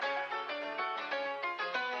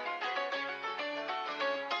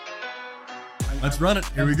Let's run it.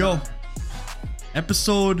 Here we go.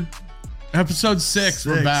 Episode 6.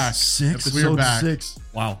 We're back. We're back. 6.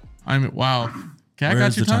 Wow. Wow. Okay, I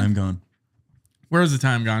got your time gone? Where's the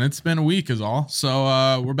time gone? It's been a week is all. So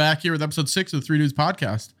we're back here with episode 6 of the Three Dudes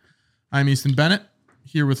podcast. I'm Easton Bennett,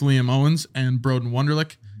 here with Liam Owens and Broden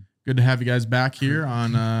Wunderlich. Good to have you guys back here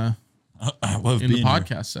on I love in the being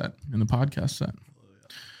podcast set. In the podcast set.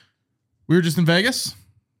 We were just in Vegas.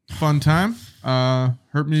 Fun time.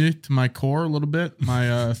 Hurt me to my core a little bit.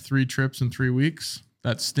 My 3 trips in 3 weeks.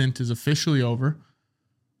 That stint is officially over.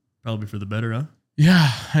 Probably for the better, huh?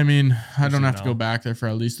 Yeah, I mean, I don't have to go back there for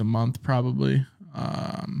at least a month, probably.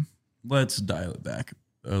 Let's dial it back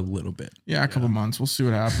a little bit. Yeah, a couple months. We'll see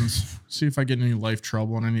what happens. See if I get any life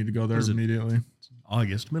trouble and I need to go there immediately.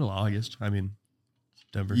 Middle of August. I mean,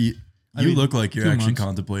 September. You look like you're actually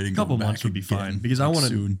contemplating. A couple months would be fine because I'm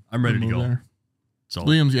ready to go. There. So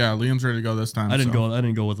Liam's ready to go this time. I didn't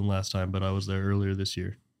go with him last time, but I was there earlier this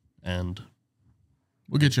year, and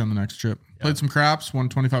we'll get you on the next trip. Yeah. Played some craps, won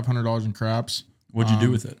 $2,500 in craps. What'd you do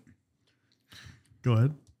with it? Go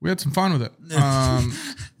ahead. We had some fun with it.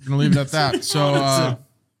 Gonna leave it at that. So,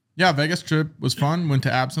 yeah, Vegas trip was fun. Went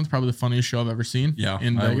to Absinthe, probably the funniest show I've ever seen. Yeah,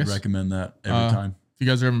 in I Vegas. would recommend that every time. If you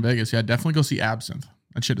guys are ever in Vegas, yeah, definitely go see Absinthe.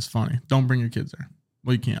 That shit is funny. Don't bring your kids there.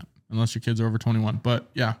 Well, you can't unless your kids are over 21. But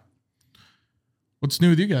yeah, what's new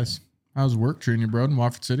with you guys? How's work treating you, bro? In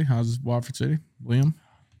Watford City? How's Watford City, Liam?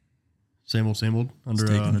 Same old. Under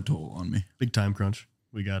it's taking a toll on me. Big time crunch.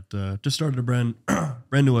 We got just started a brand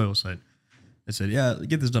new oil site. I said, yeah,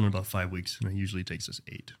 get this done in about 5 weeks, and it usually takes us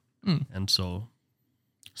 8. And so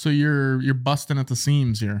you're busting at the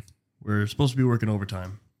seams here. We're supposed to be working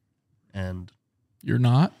overtime, and you're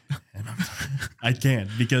not. And I can't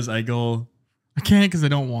because I can't because I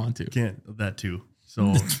don't want to. Can't that too.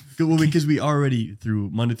 So because we already through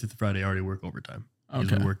Monday through Friday already work overtime.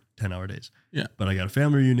 Okay. We work 10-hour days. Yeah. But I got a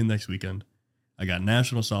family reunion next weekend. I got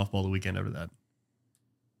national softball the weekend after that.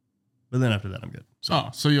 But then after that, I'm good.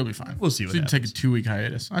 So you'll be fine. We'll see what happens. You take a 2-week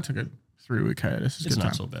hiatus. I took a 3-week hiatus. It's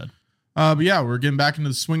not so bad. But yeah, we're getting back into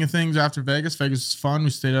the swing of things after Vegas. Vegas is fun. We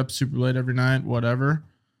stayed up super late every night, whatever.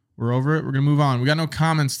 We're over it. We're going to move on. We got no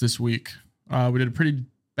comments this week. We did a pretty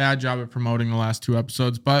bad job at promoting the last 2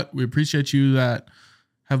 episodes, but we appreciate you that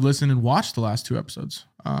have listened and watched the last 2 episodes.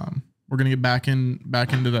 We're going to get back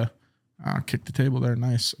into the kick the table there.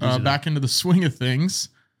 Nice. Back into the swing of things.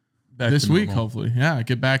 This week, hopefully. Yeah,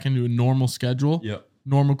 get back into a normal schedule. Yep.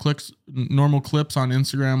 Normal clips on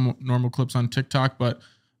Instagram, normal clips on TikTok. But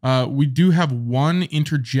we do have one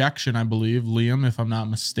interjection, I believe, Liam, if I'm not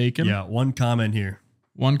mistaken. Yeah, one comment here.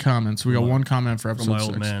 One comment. So we got one comment for episode 6.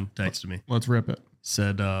 My old man texted me. Let's rip it.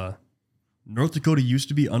 Said, North Dakota used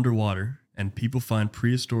to be underwater, and people find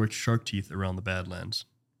prehistoric shark teeth around the Badlands.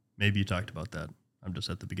 Maybe you talked about that. I'm just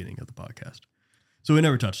at the beginning of the podcast. So we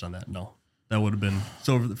never touched on that, no. That would have been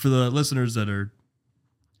so for the listeners that are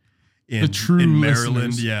in Maryland.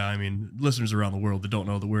 Listeners. Yeah, I mean, listeners around the world that don't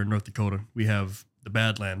know that we're in North Dakota. We have the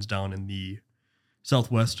Badlands down in the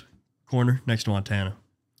southwest corner next to Montana.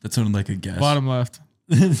 That sounded like a guess. Bottom left.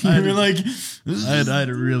 I had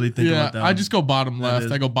to really think about that. I just go bottom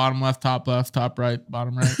left. I go bottom left, top right,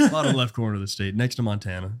 bottom right. Bottom left corner of the state, next to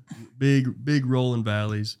Montana. Big rolling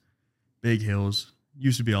valleys, big hills.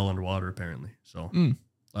 Used to be all underwater apparently. So.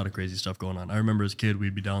 A lot of crazy stuff going on. I remember as a kid,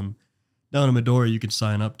 we'd be down in Medora. You could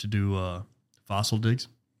sign up to do fossil digs.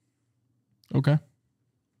 Okay.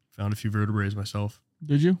 Found a few vertebrae myself.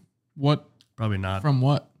 Did you? What? Probably not. From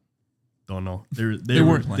what? Don't know. They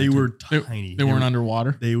were tiny. They weren't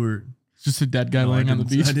underwater. They were just a dead guy laying on the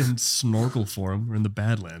beach. I didn't snorkel for them. We're in the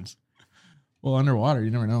Badlands. Well, underwater, you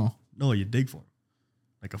never know. No, you dig for them,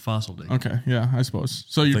 like a fossil dig. Okay, yeah, I suppose.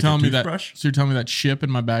 So you're telling me that ship in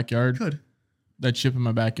my backyard That ship in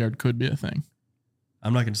my backyard could be a thing.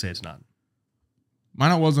 I'm not going to say it's not.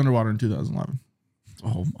 Mine was underwater in 2011.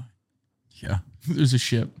 Oh my. Yeah. There's a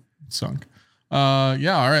ship. It sunk.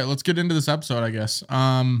 Yeah, all right. Let's get into this episode, I guess.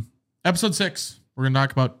 Episode 6. We're going to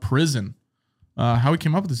talk about prison. How we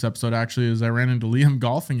came up with this episode, actually, is I ran into Liam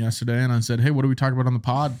golfing yesterday, and I said, hey, what do we talk about on the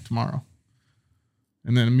pod tomorrow?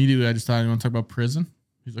 And then immediately I just thought, you want to talk about prison?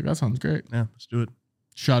 He's like, that sounds great. Yeah, let's do it.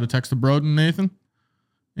 Shot a text to Broden, Nathan.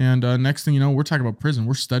 And next thing you know, we're talking about prison.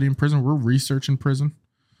 We're studying prison. We're researching prison.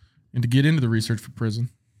 And to get into the research for prison,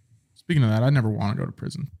 speaking of that, I never want to go to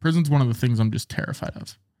prison. Prison's one of the things I'm just terrified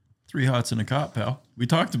of. 3 hots and a cot, pal. We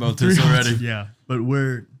talked about this already. Yeah, but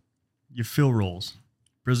where you fill roles.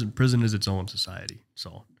 Prison is its own society.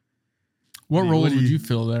 So, what roles would you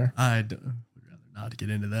fill there? I'd rather not get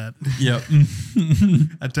into that. Yep.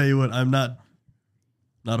 I tell you what, I'm not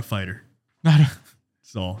a fighter.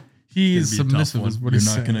 So He It's is gonna be a tough submissive, one. is what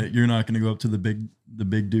he's You're not gonna go up to the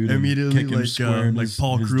big dude and Immediately, kick him square in like his,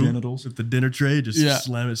 Paul his Crew genitals. with the dinner tray, just Yeah.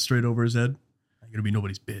 slam it straight over his head. I'm gonna be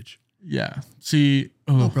nobody's bitch. Yeah. See,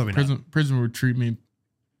 probably not. prison would treat me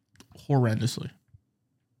horrendously.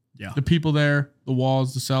 Yeah. The people there, the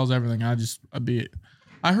walls, the cells, everything.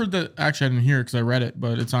 I heard that, actually I didn't hear it because I read it,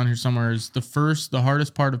 but it's on here somewhere, is the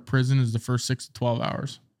hardest part of prison is the first 6 to 12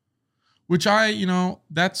 hours. Which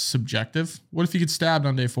that's subjective. What if you get stabbed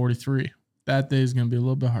on day 43? That day is going to be a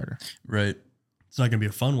little bit harder. Right. It's not gonna be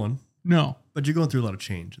a fun one, No. but you're going through a lot of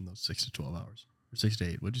change in those 6 to 12 hours. Or 6 to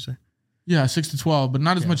 8, what'd you say? Yeah, 6 to 12, but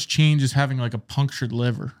not as Yeah. much change as having like a punctured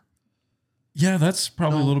liver. Yeah, that's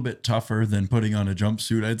probably a little bit tougher than putting on a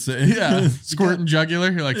jumpsuit, I'd say. Yeah. Squirting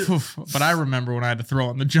jugular. You're like, poof. But I remember when I had to throw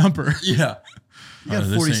on the jumper. Yeah. You got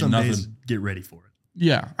This 40 ain't some nothing. days to get ready for it.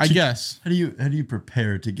 Yeah, I guess. How do you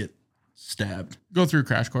prepare to get stabbed? Go through a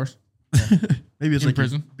crash course. Maybe it's In like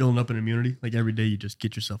prison? you're building up an immunity. Like every day you just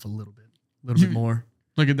get yourself a little bit more.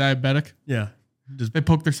 Like a diabetic. Yeah. Just They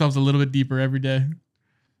poke themselves a little bit deeper every day.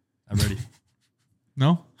 I'm ready.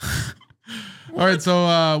 No? All right,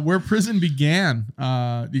 so where prison began.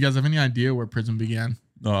 Do you guys have any idea where prison began?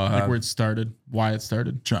 Like where it started, why it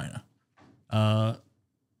started? China. No.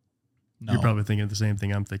 You're probably thinking the same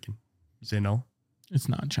thing I'm thinking. You say no? It's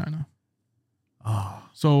not China. Oh,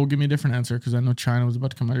 So give me a different answer because I know China was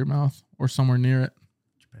about to come out of your mouth or somewhere near it.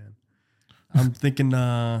 Japan. I'm thinking,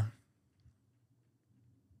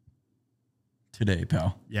 Today,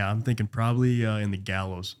 pal. yeah, I'm thinking probably in the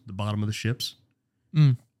gallows, the bottom of the ships.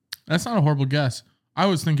 That's not a horrible guess. I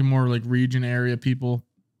was thinking more like region, area, people,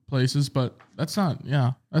 places, but that's not.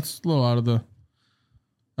 Yeah, that's a little out of the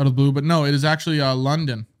blue. But no, it is actually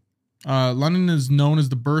London. London is known as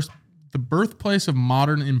the birthplace of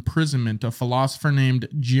modern imprisonment. A philosopher named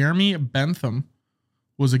Jeremy Bentham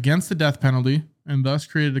was against the death penalty and thus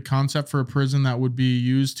created a concept for a prison that would be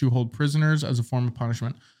used to hold prisoners as a form of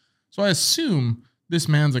punishment. So I assume this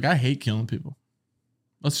man's like, I hate killing people.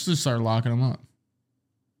 Let's just start locking them up.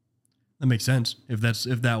 That makes sense. If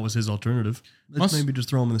that was his alternative, let's maybe just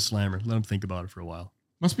throw him in the slammer. Let him think about it for a while.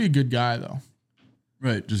 Must be a good guy though.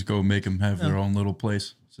 Right. Just go make them have their own little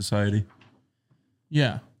place, society.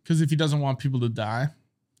 Yeah, because if he doesn't want people to die,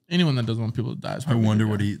 anyone that doesn't want people to die is I probably a wonder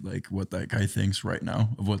good guy. what that guy thinks right now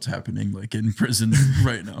of what's happening like in prison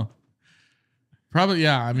right now. Probably,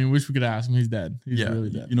 yeah. I mean, wish we could ask him. He's dead. He's really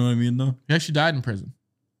dead. You know what I mean though? He actually died in prison.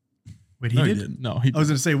 Wait, No, he he did? didn't. No, he I was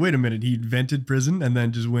going to say, wait a minute. He invented prison and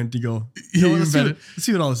then just went to go, Yeah, he let's invented-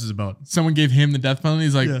 see what all this is about. Someone gave him the death penalty.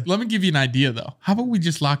 He's like, Yeah. let me give you an idea though. How about we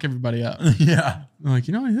just lock everybody up? Yeah. I'm like,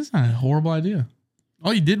 this is not a horrible idea.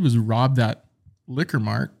 All you did was rob that liquor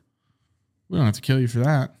mart. We don't have to kill you for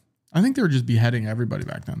that. I think they were just beheading everybody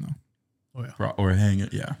back then though. Oh, yeah. Or hanging.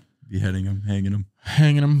 Yeah. Beheading them, hanging them,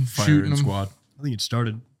 Hanging them, shooting firing them. squad. I think it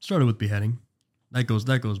started with beheading. That goes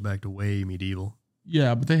back to way medieval.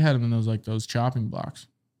 Yeah, but they had them in those chopping blocks.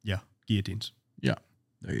 Yeah, guillotines. Yeah.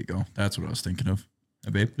 There you go. That's what I was thinking of.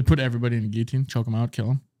 Hey, babe. They put everybody in a guillotine, choke them out, kill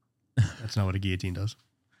them. That's not what a guillotine does.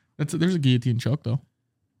 There's a guillotine choke though.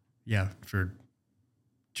 Yeah, for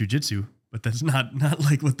jujitsu, but that's not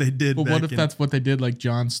like what they did. But back what if in, that's what they did, like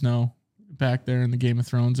Jon Snow back there in the Game of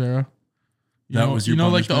Thrones era? That was your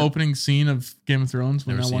like the punishment? opening scene of Game of Thrones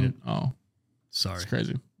when Never that seen one. it. Oh, Sorry. it's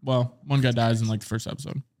crazy. Well, one guy dies in like the first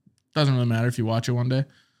episode. Doesn't really matter if you watch it one day,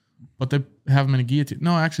 but they have him in a guillotine.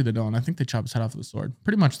 No, actually they don't. I think they chop his head off with a sword.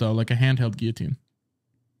 Pretty much though, like a handheld guillotine.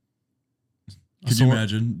 Could you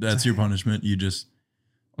imagine? That's your punishment. You just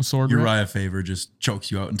A sword. rip? Uriah Faber just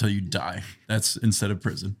chokes you out until you die. That's instead of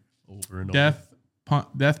prison. Over and over.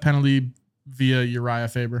 Death penalty via Uriah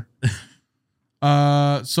Faber.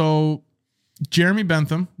 So Jeremy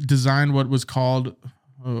Bentham designed what was called.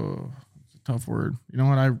 Oh, it's a tough word. You know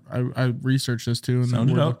what? I researched this too. And Sound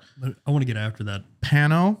it out. I want to get after that.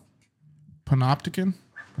 Panopticon.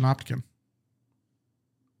 Panopticon.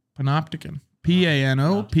 Panopticon.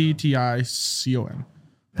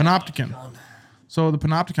 So the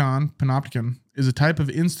Panopticon is a type of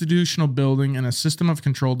institutional building and a system of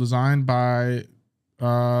control designed by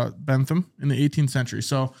Bentham in the 18th century.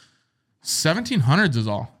 So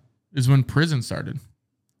 1700s is when prison started.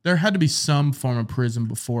 There had to be some form of prison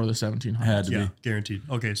before the 1700s. Had to Yeah, be. guaranteed.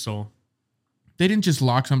 Okay, so They didn't just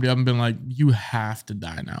lock somebody up and been like, you have to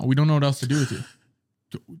die now. We don't know what else to do with you.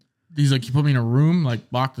 He's like, you put me in a room, like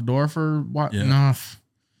lock the door for what? Yeah. No,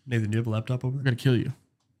 Nathan, do you have a laptop over I there? gotta kill you.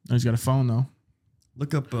 No, he's got a phone though.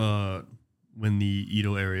 Look up when the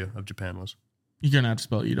Edo area of Japan was. You're gonna have to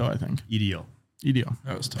spell Edo, I think. EDO. Edo.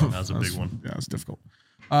 That was tough. That was a big one. Yeah, it's difficult.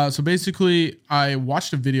 So basically, I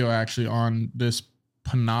watched a video actually on this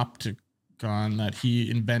panopticon. gun that he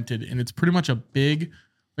invented, and it's pretty much a big,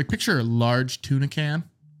 like picture a large tuna can,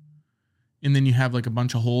 and then you have like a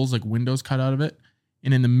bunch of holes, like windows cut out of it,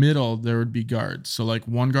 and in the middle there would be guards. So like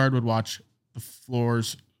one guard would watch the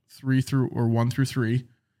floors 1 through 3, and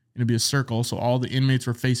it'd be a circle. So all the inmates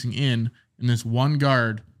were facing in, and this one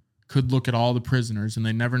guard could look at all the prisoners, and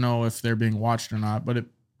they never know if they're being watched or not. But it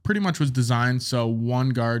pretty much was designed so one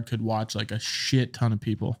guard could watch like a shit ton of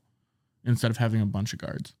people instead of having a bunch of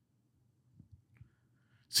guards.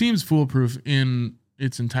 Seems foolproof in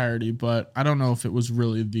its entirety, but I don't know if it was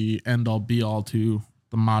really the end all be all to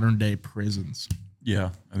the modern day prisons.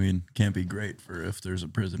 Yeah, I mean, can't be great for if there's a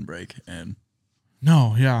prison break and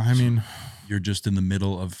no, yeah, I mean, you're just in the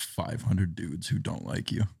middle of 500 dudes who don't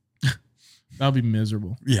like you. that'll be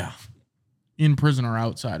miserable. Yeah. In prison or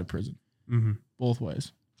outside of prison. Mm-hmm. Both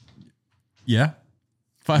ways. Yeah.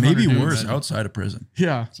 500 Maybe dudes. worse outside of prison.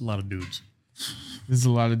 Yeah. It's a lot of dudes. This is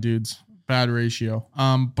a lot of dudes. Bad ratio.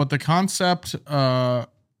 But the concept, Hold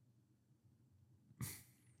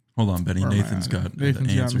on, Benny. Nathan's got the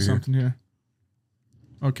me answer here. something here.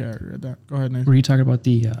 Okay, I read that. Go ahead, Nathan. Were you talking about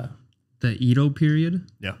the Edo period?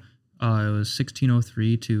 Yeah. It was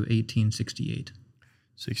 1603 to 1868.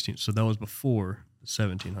 16. So that was before the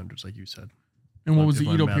 1700s, like you said. And what was If the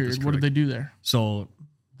my Edo math is period? What did correct. they do there? So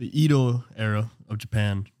the Edo era of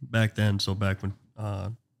Japan back then, so back when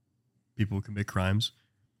people would commit crimes,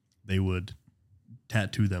 they would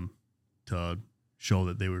tattoo them to show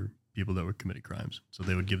that they were people that were committed crimes. So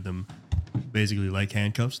they would give them basically like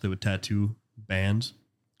handcuffs. They would tattoo bands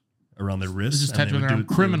around their wrists. just and they tattooing would around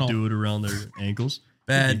criminal. They would do it around their ankles.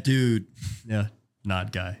 Bad dude. Yeah,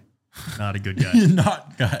 not guy. Not a good guy.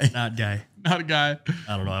 Not guy. Not guy. Not a guy.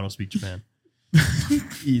 I don't know. I don't speak Japan.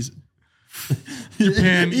 Ease.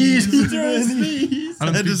 Japan. Easy. I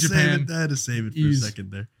don't speak Japan. I had to save it for Ease. a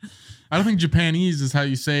second there. I don't think Japanese is how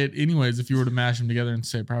you say it anyways if you were to mash them together and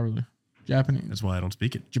say it properly. Japanese. That's why I don't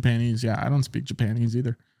speak it. Japanese. Yeah, I don't speak Japanese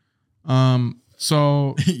either.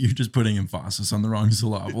 So You're just putting emphasis on the wrong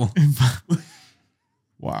syllable.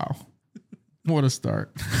 wow. What a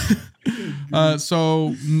start.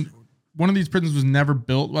 One of these prisons was never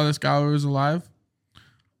built while this guy was alive.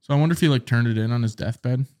 So I wonder if he like turned it in on his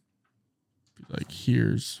deathbed. Like,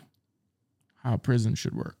 here's how prison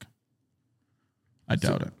should work. I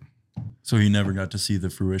doubt it. So he never got to see the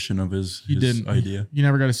fruition of his idea. You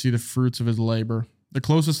never got to see the fruits of his labor. The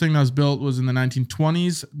closest thing that was built was in the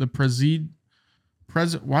 1920s. The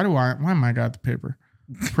why am I got the paper?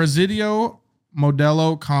 Presidio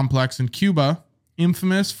Modelo complex in Cuba,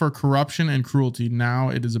 infamous for corruption and cruelty. Now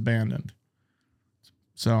it is abandoned.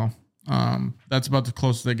 So that's about the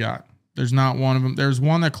closest they got. There's not one of them. There's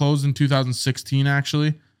one that closed in 2016,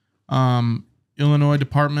 actually. Illinois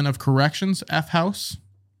Department of Corrections, F House.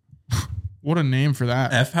 What a name for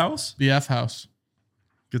that. F House? The F House.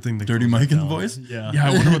 Good thing they Dirty closed Mike it and the down. boys? Yeah. Yeah,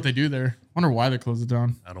 I wonder what they do there. Wonder why they closed it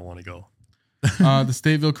down. I don't want to go. The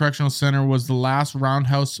Stateville Correctional Center was the last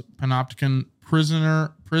roundhouse panopticon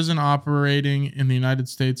prison operating in the United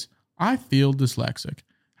States. I feel dyslexic.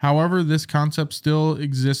 However, this concept still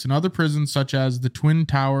exists in other prisons, such as the Twin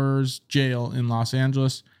Towers Jail in Los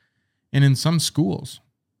Angeles and in some schools.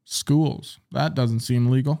 That doesn't seem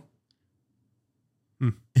legal.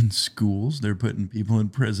 In schools, they're putting people in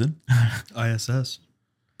prison. ISS.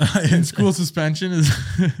 And school suspension is...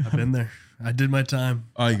 I've been there. I did my time.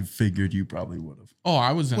 I figured you probably would have. Oh,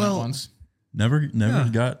 I was in it Well- once. Never Yeah.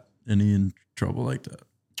 got any in trouble like that.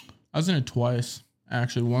 I was in it twice,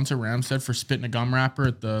 actually. Once at Ramstead for spitting a gum wrapper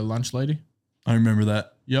at the lunch lady. I remember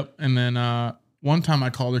that. Yep. And then one time I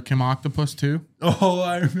called her Kim Octopus too. Oh,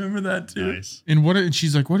 I remember that too. Nice. And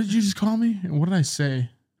she's like, what did you just call me? And what did I say?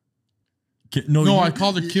 No, I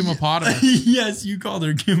called her Kim Opotamus. Yes, you called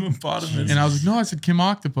her Kim Opotamus. And I was like, no, I said Kim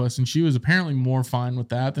Octopus. And she was apparently more fine with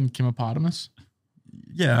that than Kim Opotamus.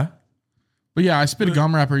 Yeah. But yeah, I spit a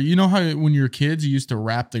gum wrapper. You know how when you were kids, you used to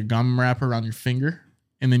wrap the gum wrapper around your finger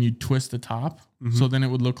and then you twist the top. Mhm. So then it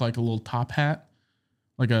would look like a little top hat,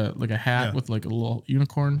 like a hat Yeah. with like a little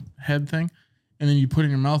unicorn head thing. And then you put it in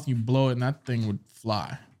your mouth and you blow it and that thing would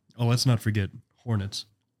fly. Oh, let's not forget hornets.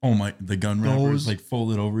 Oh my! The gun wrappers like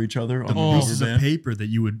folded over each other on The the pieces rubber of band. paper that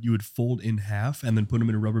you would fold in half and then put them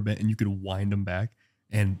in a rubber band and you could wind them back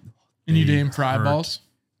and And you they aim for hurt. eyeballs.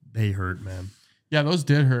 They hurt, man. Yeah, those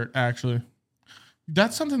did hurt, actually.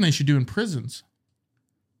 That's something they should do in prisons.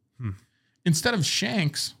 Instead of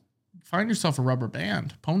shanks, find yourself a rubber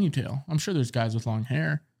band, ponytail. I'm sure there's guys with long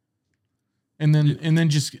hair. And then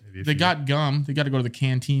just, Maybe if they you- got gum. They got to go to the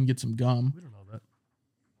canteen, get some gum. We don't know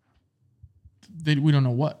that. We don't know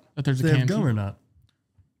what. That there's a They have canteen. gum or not?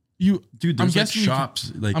 Dude, I'm there's like guessing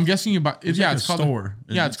shops. I'm guessing you buy. It's Yeah, like it's a called store.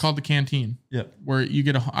 it's called the canteen. Yeah. Where you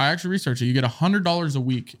get I actually researched it. You get $100 a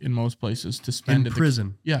week in most places to spend In at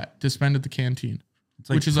prison. to spend at the canteen. It's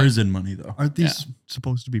like which is prison money though. Aren't these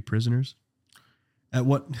supposed to be prisoners? At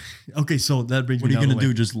what? Okay, so that brings What me are you down gonna to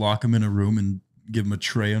do? Just lock them in a room and give them a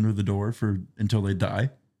tray under the door until they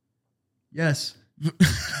die? Yes.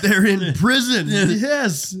 They're in prison.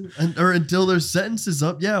 Yes. Or until their sentence is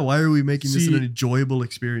up. Yeah. Why are we making this an enjoyable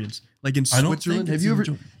experience? Like in I don't Switzerland. think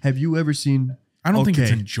Have you ever seen? I don't think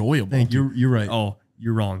it's Okay. enjoyable. Thank you. You're right. Oh,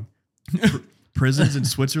 you're wrong. Prisons in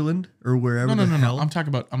Switzerland or wherever No. the hell. I'm talking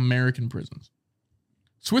about American prisons.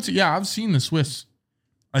 Switzerland. Yeah, I've seen the Swiss.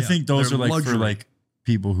 I think those they're are like luxury. for like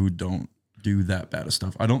people who don't do that bad of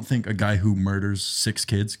stuff. I don't think a guy who murders 6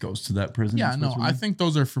 kids goes to that prison. Yeah, in no, I Switzerland. think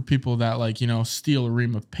those are for people that steal a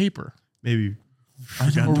ream of paper Maybe.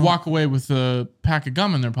 or walk away with a pack of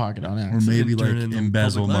gum in their pocket on or accident. maybe Turn like in the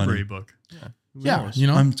embezzle public library money. book. Yeah. Who Yeah,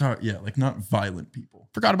 knows? I'm talking, like not violent people.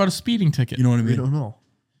 Forgot about a speeding ticket. You know what I We mean? don't know.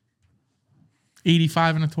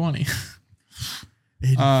 85 and a 20.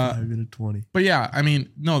 85 and a 20. But yeah, I mean,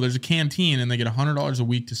 no, there's a canteen and they get $100 a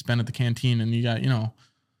week to spend at the canteen, and you got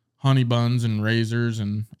honey buns and razors,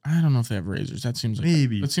 and I don't know if they have razors. That seems like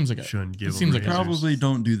Maybe. that seems like shouldn't give it them seems like razors. Probably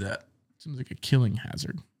don't do that. seems like a killing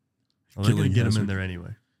hazard. Well, they're going to killing get them hazard. in there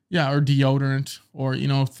anyway. Yeah, or deodorant, or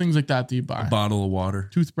things like that you buy. A bottle of water.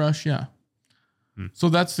 Toothbrush, yeah. So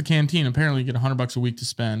that's the canteen. Apparently, you get $100 a week to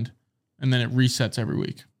spend, and then it resets every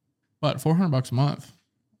week. But $400 a month.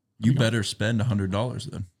 You better spend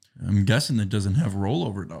 $100 then. I'm guessing it doesn't have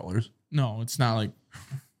rollover dollars. No, it's not like.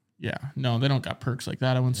 Yeah, no, they don't got perks like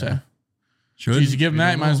that. I wouldn't say. Should Geez, you give them We that,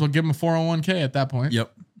 don't you might as know. well give them a 401k at that point.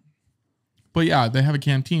 Yep. But yeah, they have a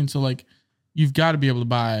canteen, so like, you've got to be able to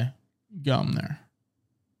buy gum there.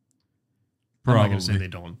 I'm not going to Probably. say they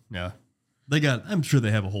don't. Yeah. I'm sure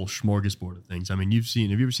they have a whole smorgasbord of things. I mean, have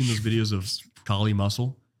you ever seen those videos of Kali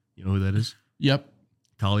Muscle? You know who that is? Yep.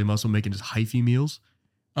 Kali Muscle making his hyphy meals.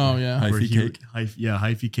 Oh yeah. Hyphy Where he cake? would-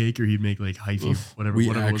 hyphy cake, or he'd make like hyphy, whatever. We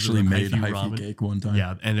whatever actually was it, made hyphy ramen. cake one time.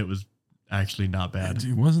 Yeah, and it was actually not bad.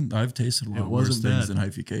 I've tasted a lot It worse wasn't things bad. than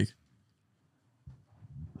hyphy cake.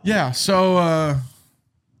 Yeah. So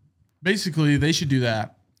basically, they should do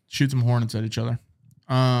that. Shoot some hornets at each other.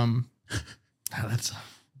 That's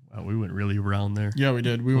wow, we went really around there. Yeah, we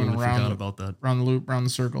did. We went Totally forgot around about that. around the loop, around the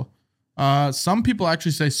circle. Some people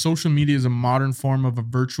actually say social media is a modern form of a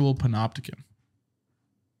virtual panopticon.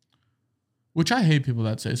 Which I hate people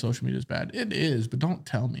that say social media is bad. It is, but don't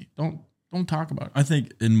tell me. Don't talk about it. I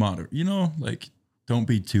think in modern, don't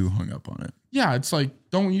be too hung up on it. Yeah, it's like,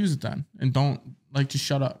 don't use it then. And don't, just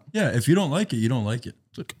shut up. Yeah, if you don't like it, you don't like it.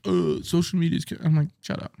 It's like, social media is, I'm like,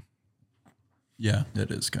 shut up. Yeah,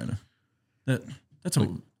 that is kind of that's a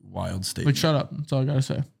wild statement. Like, shut up. That's all I got to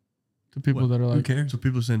say. To people that are Who like, cares? So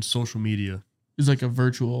people are saying social media. is like a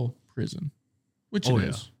virtual prison, which Oh, it yeah.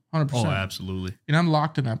 is. 100%. Oh, absolutely. And I'm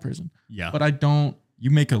locked in that prison. Yeah. But I don't, You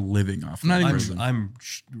make a living off I'm not of even- prison. I'm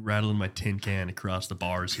rattling my tin can across the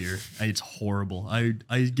bars here. It's horrible. I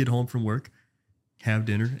get home from work, have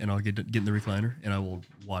dinner, and I'll get in the recliner, and I will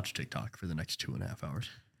watch TikTok for the next 2.5 hours.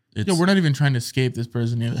 It's we're not even trying to escape this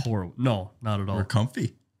prison either. Horrible. No, not at all. we're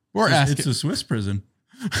comfy. We're asking. It's a Swiss prison.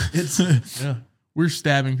 Yeah, We're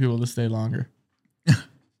stabbing people to stay longer.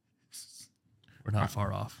 we're not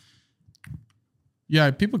far off. Yeah,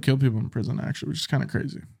 people kill people in prison, actually, which is kind of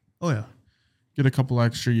crazy. Oh yeah, Get a couple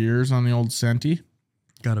extra years on the old Senti.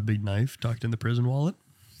 got a big knife tucked in the prison wallet.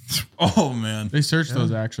 Oh man. They search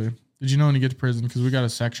those, actually. Did you know when you get to prison? Because we got a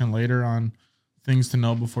section later on things to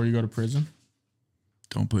know before you go to prison.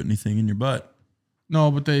 Don't put anything in your butt.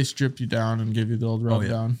 No, but they strip you down and give you the old rub yeah.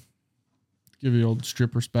 down. Give you the old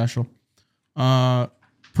stripper special.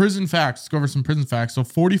 Prison facts. Let's go over some prison facts. So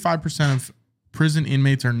 45% of prison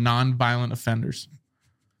inmates are non-violent offenders.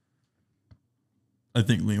 I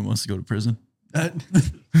think Liam wants to go to prison. I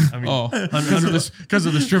mean, Oh, because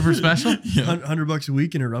of the stripper special? $100 a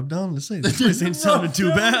week in a rub down. Let's say this place ain't sounding too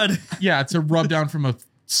bad. Yeah, it's a rub down from a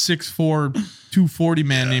 6'4", 240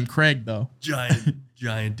 man named Craig, though.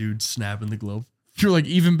 Giant dude snapping the glove. You're like,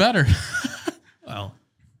 even better. Wow.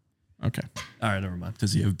 Okay. All right, never mind.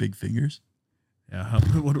 Does he have big fingers? Yeah.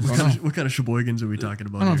 What kind of sheboygans are we talking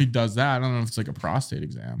about? I don't know if here? he does that. I don't know if it's like a prostate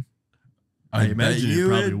exam. I imagine bet it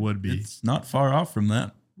probably would be. It's not far off from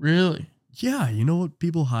that. Really? Yeah, you know what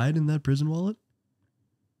people hide in that prison wallet?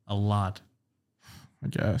 A lot. I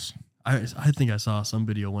guess. I think I saw some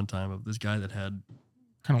video one time of this guy that had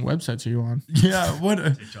What kind of websites are you on? Yeah, what?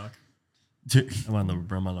 TikTok. I'm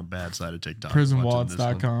on the bad side of TikTok.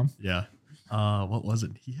 Prisonwallets.com. Yeah. What was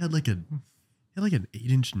it? He had like an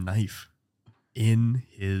 8-inch knife. in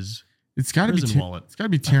his It's got to be prison wallet. It's got to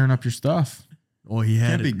be tearing up your stuff. Oh, he had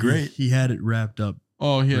Can't it. be great. He had it wrapped up.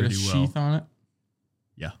 Oh, he had a Pretty well. sheath on it.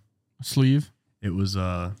 Yeah. A sleeve. It was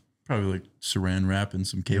Probably like saran wrap and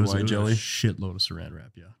some KY it was a jelly. shitload of saran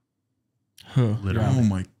wrap. Yeah. Huh. Literally. Oh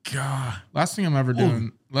my god! Last thing I'm ever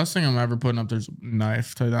doing. Last thing I'm ever putting up there's a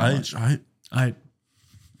knife. Tell you that much. I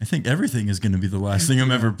think everything is going to be the last thing I'm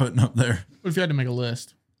ever putting up there. What if you had to make a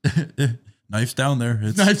list? Knife's down there.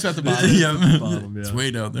 It's, Knife's at the bottom. Yeah, It's at the bottom, it's yeah. way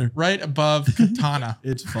down there. Right above katana.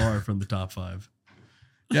 It's far from the top 5.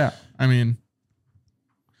 Yeah, I mean,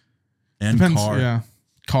 And depends. car. Yeah,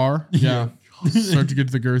 car. Yeah, start to get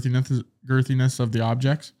to the girthiness of the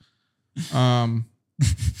objects.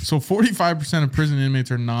 So 45% of prison inmates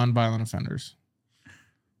are non-violent offenders.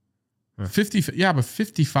 Huh.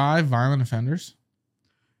 55 violent offenders.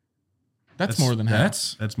 That's more than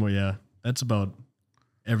half. That's more. Yeah. That's about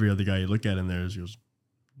every other guy you look at in there is goes,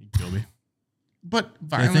 "You kill me." But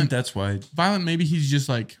I think that's why violent. Maybe he's just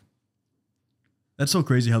like That's so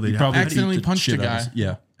crazy how they he probably accidentally beat the punched shit a out of guy. his-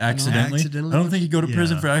 Yeah, accidentally. Accidentally I don't think you go to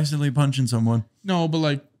prison Yeah. for accidentally punching someone. no, but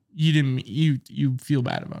like you didn't. You feel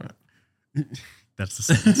bad about it. That's the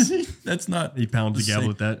sentence. That's not. He pounds the the gavel same.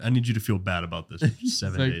 with that. I need you to feel bad about this.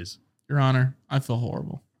 7 like- days. Your Honor, I feel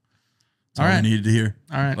horrible. That's all I needed to hear.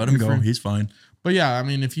 All right, Let him good for go. He's fine. But yeah, I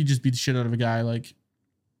mean, if you just beat the shit out of a guy, like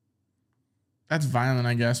that's violent,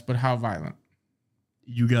 I guess. But how violent?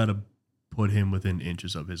 You got to put him within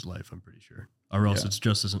inches of his life, I'm pretty sure. Or else Yeah. it's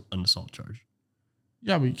just as an assault charge.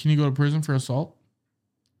 Yeah, but can you go to prison for assault?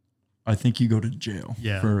 I think you go to jail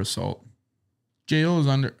Yeah. for assault. Jail is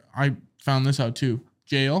under. I found this out too.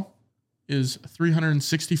 Jail is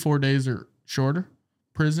 364 days or shorter.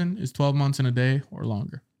 Prison is 12 months and a day or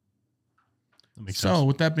longer. That makes So, sense.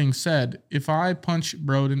 with that being said, if I punch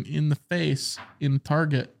Broden in the face in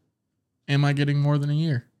Target, am I getting more than a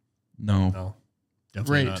year? No. No.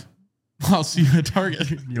 Definitely Great. I'll see you at Target.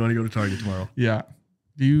 not. You want to go to Target tomorrow? Yeah.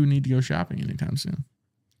 Do you need to go shopping anytime soon?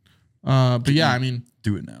 But yeah, I mean,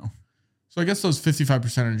 Do it now. so I guess those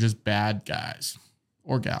 55% are just bad guys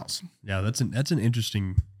or gals. Yeah, that's an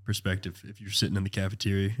interesting perspective. If you're sitting in the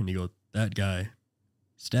cafeteria and you go, that guy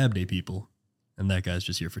stabbed 8 people, and that guy's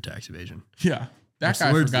just here for tax evasion. Yeah. That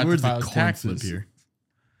guy Where's forgot to the file his coin taxes. flip here?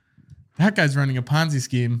 That guy's running a Ponzi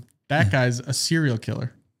scheme. That guy's a serial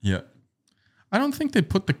killer. Yeah. I don't think they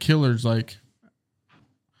put the killers like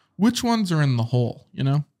which ones are in the hole, you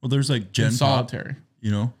know? Well, there's like In Gen Pop, solitary.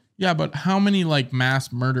 you know? Yeah, but how many like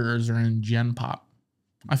mass murderers are in Gen Pop?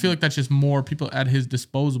 I feel like that's just more people at his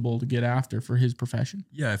disposal to get after for his profession.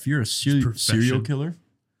 Yeah, if you're a profession. serial killer,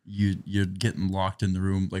 you're getting locked in the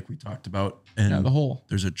room like we talked about. And Yeah, the hole.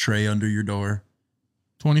 there's a tray under your door.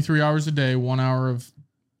 23 hours a day, 1 hour of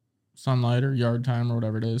sunlight or yard time or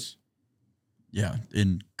whatever it is. Yeah,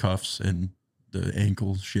 in cuffs and the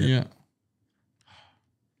ankle shit. Yeah.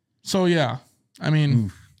 So yeah, I mean,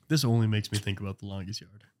 Oof. This only makes me think about The Longest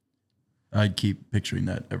Yard. I keep picturing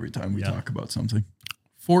that every time we Yeah. talk about something.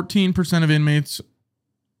 14% of inmates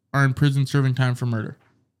are in prison serving time for murder.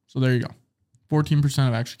 So there you go. 14%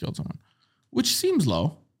 have actually killed someone, which seems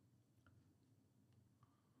low.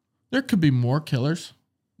 There could be more killers.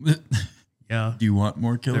 Yeah, Do you want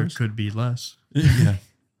more there killers? could be less. Yeah.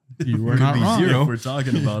 You were Could not be wrong. zero. If we're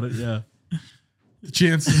talking about it, yeah. The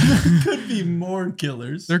chance Could be more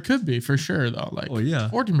killers. there could be for sure though. Like Oh, yeah.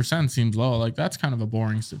 14% seems low. Like that's kind of a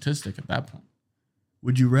boring statistic at that point.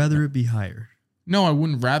 Would you rather it be higher? No, I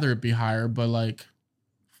wouldn't rather it be higher, but like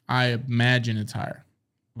I imagine it's higher.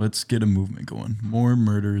 Let's get a movement going. More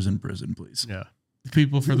murders in prison, please. Yeah.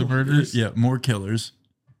 People for the murders. Yeah, more killers.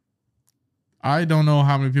 I don't know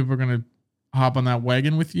how many people are going to hop on that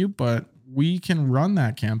wagon with you, but we can run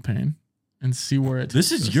that campaign and see where it This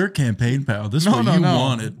takes is us. your campaign, pal. This is what you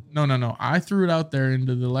wanted. No. I threw it out there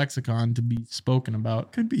into the lexicon to be spoken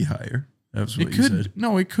about. Could be higher. That's what It you could said.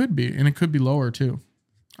 no, it could be, and it could be lower too.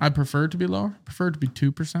 I prefer it to be lower. I prefer it to be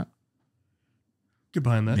 2%. Get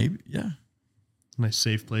behind that. Maybe, yeah. Nice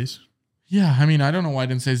safe place. Yeah, I mean, I don't know why I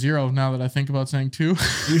didn't say 0 now that I think about saying 2.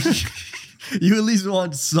 You at least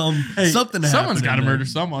want something to Someone's happen got to in there. murder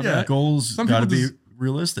someone, Yeah. right? Goals Some got to people be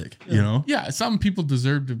realistic, you know? Yeah, some people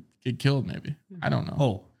deserve to get killed, maybe. I don't know.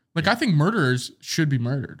 Oh, Like, I think murderers should be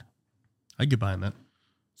murdered. I get behind that.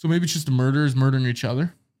 So maybe it's just the murderers murdering each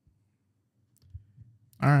other.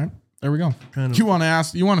 All right, there we go. Kind of. You want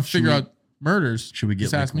to figure we- out murders? Should we get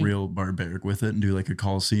Just like ask me. real barbaric with it and do like a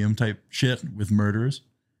Coliseum type shit with murderers?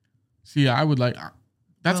 See, I would like.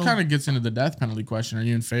 That's Well- kind of gets into the death penalty question. Are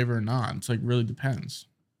you in favor or not? It's like really depends.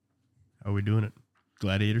 Are we doing it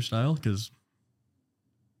gladiator style? Because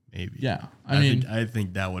maybe. Yeah, I mean, I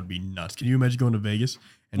think that would be nuts. Can you imagine going to Vegas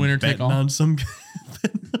and Winner take betting all. on some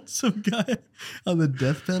some guy on the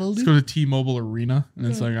death penalty. Let's go to T-Mobile Arena, and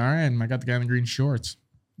it's like, all right, I got the guy in the green shorts.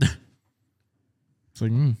 It's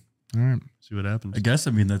like, all right. See what happens. I guess,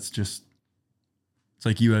 I mean, that's just, it's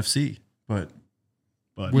like UFC, but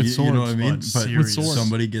With you know what swords, I mean? but But serious.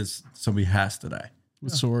 somebody has to die.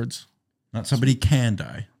 With swords. Not somebody can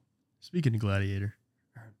die. Speaking of Gladiator,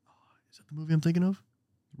 is that the movie I'm thinking of?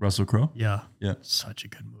 Russell Crowe? Yeah. Yeah. Such a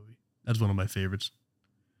good movie. That's one of my favorites.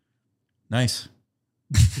 Nice.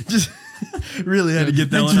 Just really had to get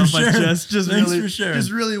that Thanks one for off my sharing. chest. Thanks for sharing.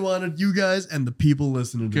 Just really wanted you guys and the people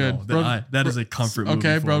listening to Good. know that that is a comfort movie.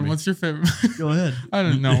 Okay, for bro, me. what's your favorite? Go ahead. I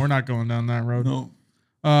don't know. We're not going down that road. No.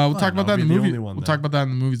 We'll Fine, talk about that I'll in be the the movie. only one We'll then. talk about that in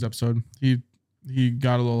the movies episode. He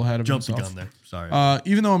got a little ahead of Jumped the himself. gun there. Sorry.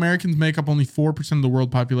 Even though Americans make up only 4% of the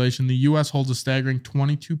world population, the U.S. holds a staggering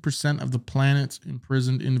 22% of the planet's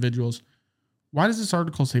imprisoned individuals. Why does this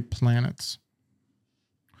article say planets?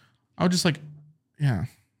 I would just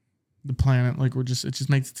the planet. Like it just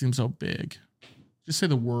makes it seem so big. Just say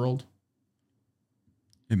the world.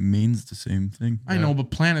 It means the same thing. I know, but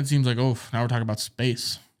planet seems like, now we're talking about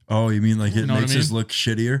space. Oh, you mean like it know what I makes mean? us look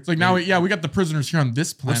shittier? It's like now, we got the prisoners here on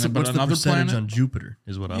this planet, what's but the another percentage planet. on Jupiter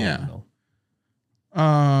is what I Yeah. want to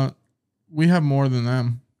know. We have more than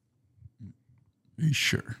them. Are you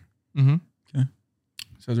sure? Mm-hmm. Okay.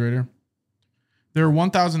 Says right here. There are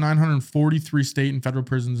 1,943 state and federal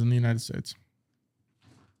prisons in the United States.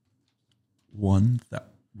 What'd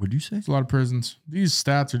you say? It's a lot of prisons. These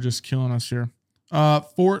stats are just killing us here.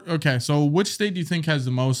 So which state do you think has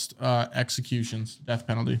the most executions, death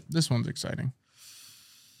penalty? This one's exciting.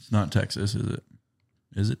 It's not Texas, is it?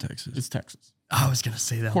 Is it Texas? It's Texas. I was gonna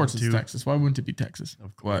say that. Of course one it's too. Texas. Why wouldn't it be Texas?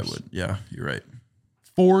 Of Why course. would? Yeah, you're right.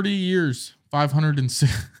 40 years,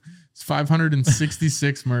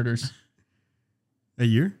 566 murders. A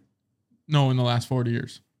year? No, in the last 40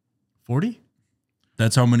 years. 40?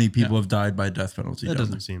 That's how many people have died by death penalty. That down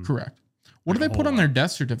doesn't seem Correct. What do Like they a put whole on their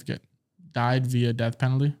death certificate? Died via death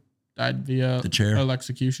penalty? Died via The chair.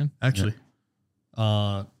 execution? Actually,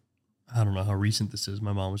 I don't know how recent this is.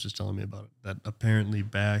 My mom was just telling me about it. That apparently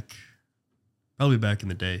probably back in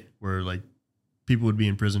the day, where like people would be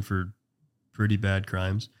in prison for pretty bad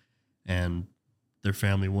crimes, and their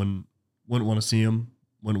family wouldn't want to see them,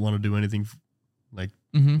 wouldn't want to do anything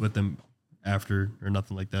Mm-hmm. with them after or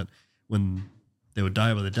nothing like that. When they would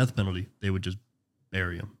die by the death penalty, they would just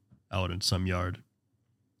bury them out in some yard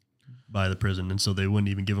by the prison, and so they wouldn't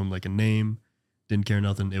even give them like a name. Didn't care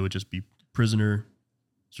nothing. It would just be prisoner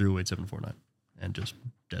 08749 and just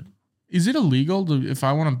dead. Is it illegal if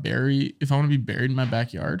I want to be buried in my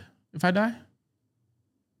backyard if I die?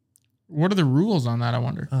 What are the rules on that, I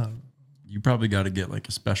wonder? You probably got to get like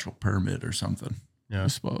a special permit or something. Yeah. I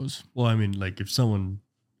suppose. Well, I mean, like if someone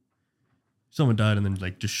died and then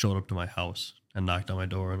like just showed up to my house and knocked on my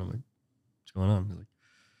door, and I'm like, "What's going on?" They're like,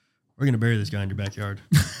 "We're gonna bury this guy in your backyard."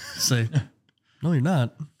 Say, "No, you're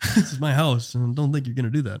not. This is my house, and don't think you're gonna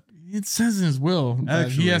do that." It says in his will that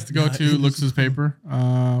Actually, he has to go yeah, to, looks at his paper,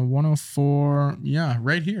 104, yeah,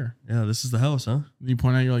 right here. Yeah, this is the house, huh? You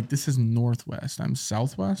point out, you're like, this is northwest. I'm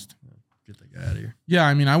southwest. Get that guy out of here. Yeah,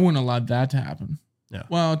 I mean, I wouldn't allow that to happen. Yeah.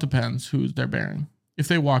 Well, it depends who's they're burying. If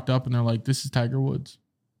they walked up and they're like, this is Tiger Woods.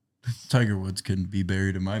 Tiger Woods can be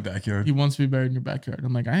buried in my backyard. He wants to be buried in your backyard.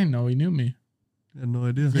 I'm like, I didn't know he knew me. I had no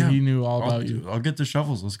idea. So Yeah. he knew all about you. I'll get the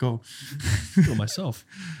shovels. Let's go. Do it myself.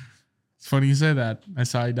 It's funny you say that. I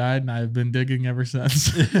saw he died and I've been digging ever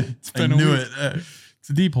since. It's I been a knew week. it. It's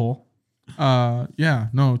a deep hole. Yeah,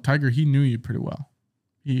 no, Tiger, he knew you pretty well.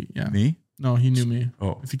 He Me? No, he knew me.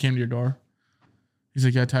 Oh, If he came to your door, he's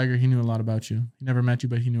like, yeah, Tiger, he knew a lot about you. He never met you,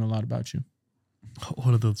 but he knew a lot about you.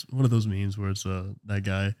 One of those memes where it's that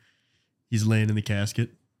guy, he's laying in the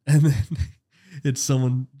casket, and then it's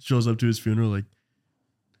someone shows up to his funeral, like,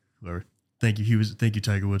 whoever. Thank you,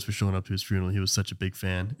 Tiger Woods, for showing up to his funeral. He was such a big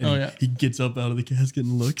fan. And he gets up out of the casket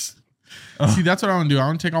and looks. See, that's what I want to do. I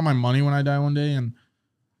want to take all my money when I die one day and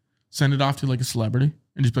send it off to like a celebrity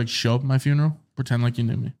and just be like, show up at my funeral, pretend like you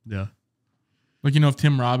knew me. Yeah. Like, if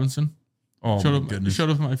Tim Robinson oh showed my up goodness.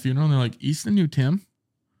 at my funeral and they're like, Easton knew Tim.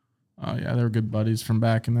 Oh yeah, they were good buddies from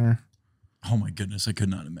back in there. Oh my goodness. I could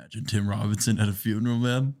not imagine Tim Robinson at a funeral,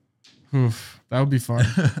 man. Oof, that would be fun.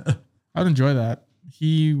 I'd enjoy that.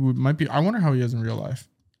 Might be. I wonder how he is in real life.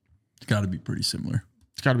 It's got to be pretty similar.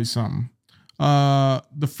 It's got to be something.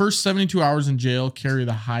 The first 72 hours in jail carry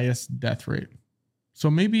the highest death rate. So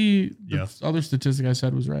maybe the other statistic I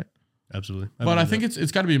said was right. Absolutely. But I think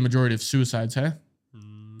it's got to be a majority of suicides, hey?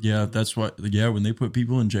 Yeah, that's what. Yeah, when they put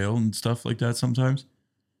people in jail and stuff like that, sometimes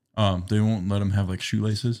they won't let them have like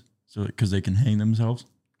shoelaces, so because they can hang themselves.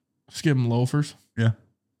 Just give them loafers. Yeah,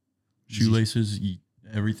 shoelaces,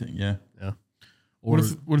 everything. Yeah. Yeah. Or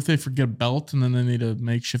What if they forget a belt and then they need a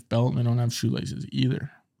makeshift belt and they don't have shoelaces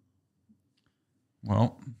either?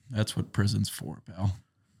 Well, that's what prison's for, pal.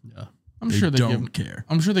 yeah, I'm They sure they don't give. care.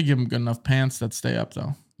 I'm sure they give them good enough pants that stay up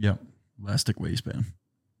though. Yep. Elastic waistband.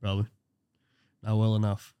 probably not well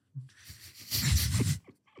enough.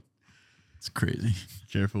 It's crazy.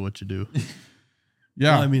 Careful what you do.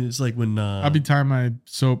 Yeah, Well, I mean, it's like when I'd be tying my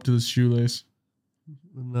soap to the shoelace.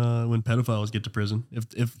 when pedophiles get to prison.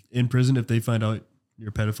 If in prison, if they find out you're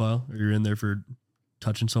a pedophile or you're in there for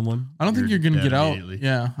touching someone, I don't think you're gonna dead get out. immediately.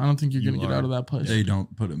 Yeah, I don't think you're You gonna get are. out of that place. They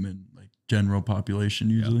don't put them in like general population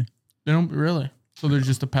usually. They don't really. So there's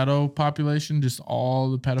just a pedo population, just all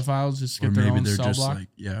the pedophiles just Or get their maybe own they're cell just block. like,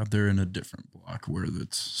 yeah, they're in a different block where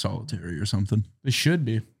it's solitary or something. They should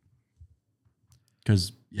be.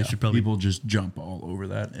 Because should probably- people just jump all over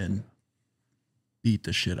that and beat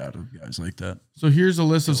the shit out of guys like that. So here's a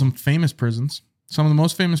list of some famous prisons. Some of the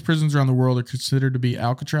most famous prisons around the world are considered to be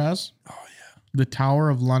Alcatraz, Oh yeah. the Tower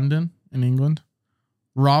of London in England,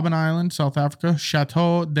 Robben Island, South Africa,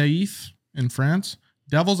 Chateau d'If in France,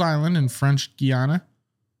 Devil's Island in French Guiana,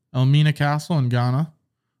 Elmina Castle in Ghana,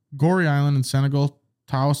 Goree Island in Senegal,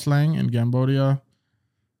 Tao Slang in Cambodia,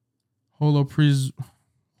 Holopriz.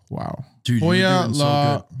 Wow. Dude, you were Hoya doing so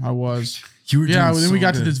La. good. I was. You were Yeah, doing then we so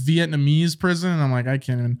got to good. this Vietnamese prison, and I'm like, I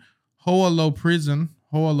can't even. Hoa Lo Prison,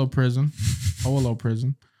 Hoa Lo Prison, Hoa Lo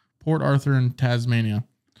Prison, Port Arthur in Tasmania.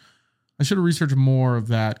 I should have researched more of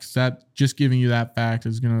that because that just giving you that fact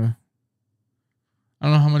is gonna. I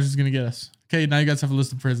don't know how much it's gonna get us. Okay, now you guys have a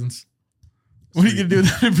list of prisons. What are you gonna do with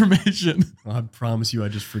that information? I promise you, I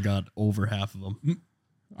just forgot over half of them.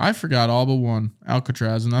 I forgot all but one,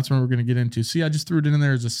 Alcatraz, and that's what we're gonna get into. See, I just threw it in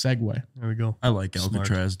there as a segue. There we go. I like Smart.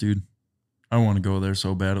 Alcatraz, dude. I want to go there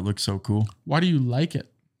so bad. It looks so cool. Why do you like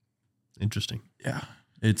it? Interesting. Yeah,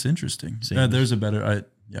 it's interesting. Same. There's a better.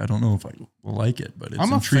 I don't know if I will like it, but it's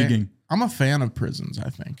I'm a intriguing. I'm a fan of prisons. I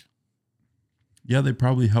think. Yeah, they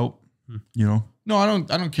probably help. You know, No, I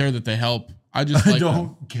don't care that they help. I just I like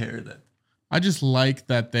don't care that. I just like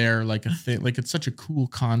that they're like a thing. Like it's such a cool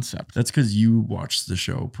concept. That's because you watched the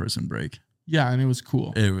show Prison Break. Yeah, and it was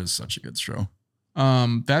cool. It was such a good show.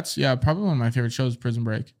 That's probably one of my favorite shows, Prison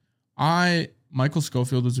Break. Michael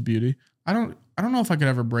Scofield was a beauty. I don't know if I could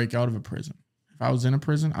ever break out of a prison. If I was in a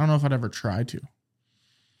prison, I don't know if I'd ever try to.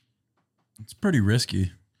 It's pretty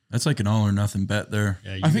risky. That's like an all or nothing bet there.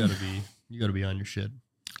 Yeah, I think- you gotta be on your shit.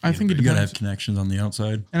 I think it You gotta depends, have connections on the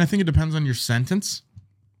outside. and I think it depends on your sentence.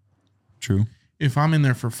 True. If I'm in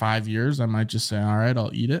there for 5 years, I might just say, all right, I'll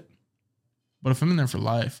eat it. But if I'm in there for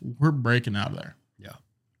life, we're breaking out of there. Yeah.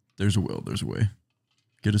 There's a will. There's a way.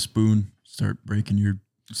 Get a spoon. Start breaking your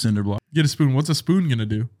cinder block. Get a spoon. What's a spoon gonna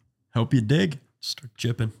do? Help you dig. Start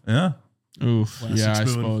chipping. Yeah. Oof. Plastic yeah, I spoon.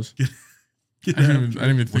 suppose. Get I out. didn't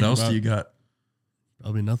even think What else about do it. you got?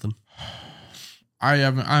 Probably nothing.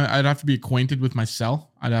 I'd have to be acquainted with my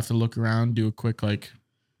cell. I'd have to look around, do a quick like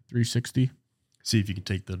 360. See if you can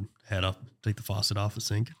take the head off, take the faucet off the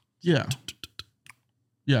sink. Yeah.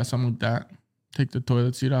 Yeah, something like that. Take the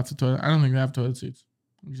toilet seat off the toilet. I don't think they have toilet seats.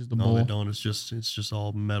 It's just a No, bowl. they don't. It's just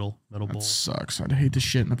all metal That bowl. sucks. I'd hate the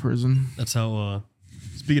shit in a prison. That's how.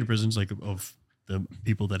 Speaking of prisons, like of the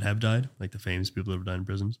people that have died, like the famous people that have died in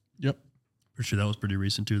prisons. Yep. Pretty sure that was pretty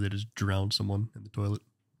recent too. They just drowned someone in the toilet.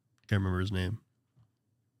 Can't remember his name.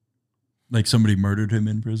 Like somebody murdered him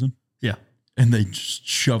in prison Yeah, and they just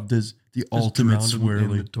shoved the Just ultimate drowned him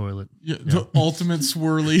in the swirly. toilet. Yeah, the ultimate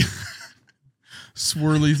swirly.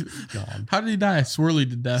 Swirly. God, How did he die? Swirly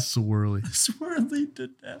to death. swirly. Swirly to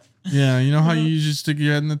death. Yeah, you know how you just stick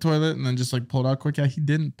your head in the toilet and then just like pull it out quick? Yeah, he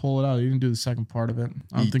didn't pull it out. He didn't do the second part of it.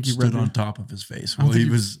 I don't think he stood read on the, top of his face I don't while he think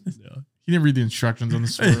he- was. Yeah. he didn't read the instructions on the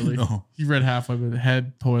swirly. No. He read halfway of it.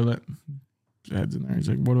 Head, toilet. His head's in there. He's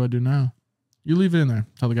like, what do I do now? You leave it in there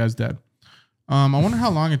till the guy's dead. I wonder how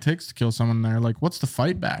long it takes to kill someone there. Like, what's the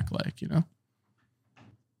fight back like, you know?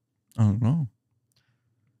 I don't know.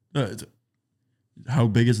 How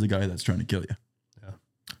big is the guy that's trying to kill you?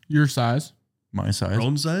 Your size, My size.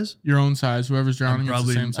 Broden size? your own size, whoever's drowning is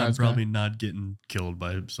the same I'm size probably guy. not getting killed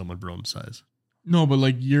by someone Broden size. No, but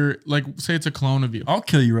like you're like, say it's a clone of you. I'll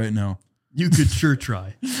kill you right now. You could sure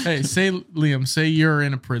try. Hey, say Liam, say you're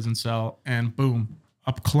in a prison cell and boom,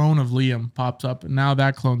 a clone of Liam pops up and now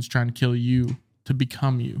that clone's trying to kill you to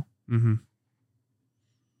become you. Mm-hmm.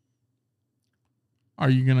 Are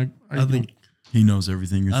you gonna? I think He knows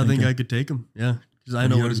everything you're I thinking. think I could take him. Yeah, because I But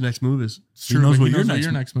know he what his already- next move is. it's he true, knows but what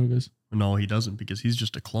your next move is. No, he doesn't because he's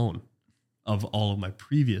just a clone of all of my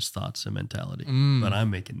previous thoughts and mentality. Mm. But I'm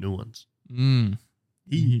making new ones. Mm.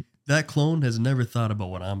 He That clone has never thought about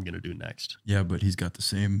what I'm going to do next. Yeah, but he's got the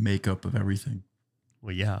same makeup of everything,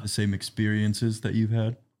 Well, yeah. the same experiences that you've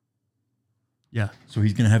had. Yeah. So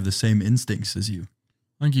he's going to have the same instincts as you.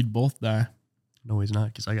 I think you'd both die. No, he's not,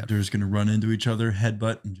 because I got... They're just going to run into each other,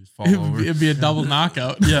 headbutt, and just fall It'd over. be, it'd be a double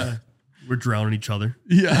knockout. Yeah. We're drowning each other.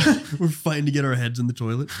 Yeah. We're fighting to get our heads in the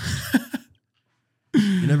toilet.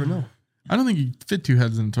 You never know. I don't think you fit two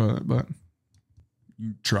heads in the toilet, but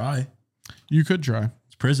You try. you could try.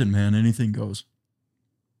 It's prison, man. Anything goes.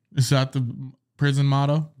 Is that the prison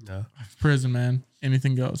motto? No. Prison, man.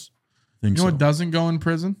 Anything goes. Think You know so. what doesn't go in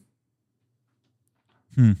prison?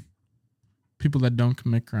 People that don't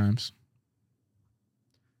commit crimes.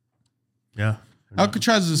 Yeah.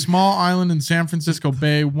 Alcatraz is a small island in San Francisco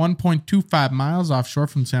Bay, 1.25 miles offshore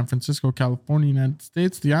from San Francisco, California, United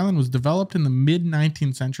States. The island was developed in the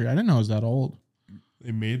mid-19th century. I didn't know it was that old.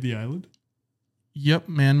 They made the island? Yep,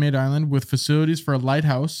 man-made island with facilities for a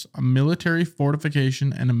lighthouse, a military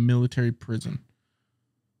fortification, and a military prison.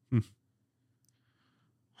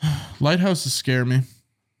 Lighthouses scare me.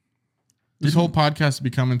 This whole podcast is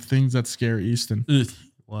becoming things that scare Easton. Ugh.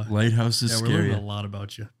 What? Lighthouse is Yeah, we're scary. learning a lot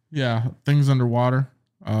about you. Yeah, things underwater.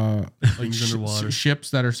 Like Things underwater. ships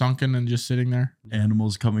that are sunken and just sitting there.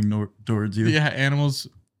 Animals coming towards you. Yeah, animals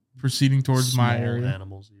proceeding towards my Small area.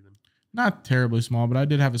 animals even. Not terribly small, but I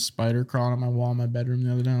did have a spider crawling on my wall in my bedroom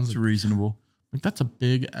the other day. I was It's like, reasonable. that's a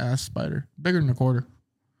big ass spider. Bigger than a quarter.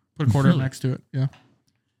 Put a quarter up Really? next to it. Yeah,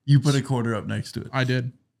 You put a quarter up next to it. I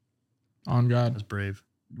did. On God. That's brave.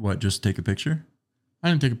 What, just take a picture? I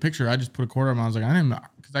didn't take a picture. I just put a quarter up. And I was like, I didn't,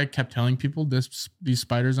 because I kept telling people these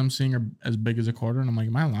spiders I'm seeing are as big as a quarter. And I'm like,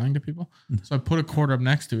 am I lying to people? So I put a quarter up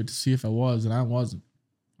next to it to see if I was, and I wasn't.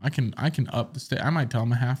 I can up the state. I might tell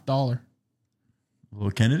them $50.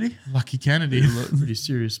 Little Kennedy? Lucky Kennedy. Pretty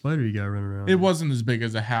serious spider you got running around. It wasn't as big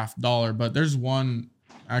as a $50, but there's one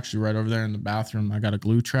actually right over there in the bathroom. I got a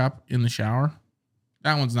glue trap in the shower.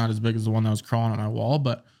 That one's not as big as the one that was crawling on my wall,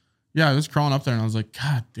 but yeah, I was crawling up there and I was like,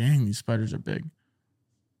 God dang, these spiders are big.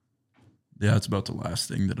 Yeah, it's about the last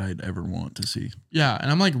thing that I'd ever want to see. Yeah, and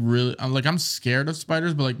I'm scared of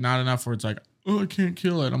spiders, but like not enough where it's like, oh, I can't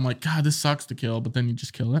kill it. I'm like, God, this sucks to kill, but then you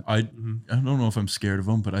just kill it. I don't know if I'm scared of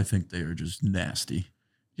them, but I think they are just nasty.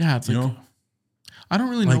 Yeah, it's You like, know? I don't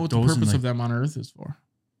really Like know what the those and, purpose like- of them on Earth is for.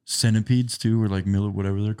 Centipedes too, or like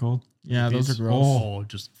whatever they're called. Yeah, those are gross. Oh,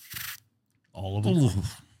 just all of them.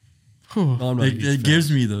 Whew. No, I'm not a huge It fan.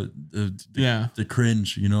 gives me Yeah, the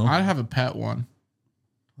cringe, you know? I'd have a pet one.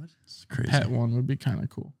 It's crazy. Pet one would be kind of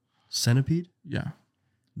cool. Centipede? Yeah.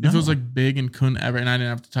 No. If it was like big and couldn't ever, and I didn't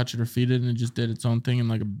have to touch it or feed it, and it just did its own thing in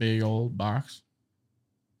like a big old box.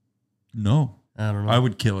 No. I don't know. I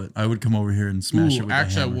would kill it. I would come over here and smash it Ooh, with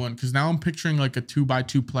actually, a I hammer. wouldn't, because now I'm picturing like a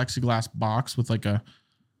 2x2 plexiglass box with like a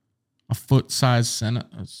foot-sized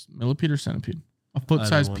millipede or centipede, a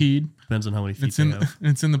foot-sized one. pede. Depends on how many feet It's they in have.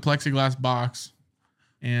 it's in the plexiglass box,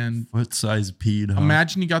 and What size peed, huh?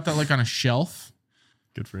 imagine you got that like on a shelf.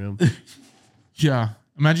 Good for him. Yeah,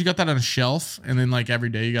 imagine you got that on a shelf, and then like every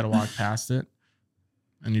day you got to walk past it,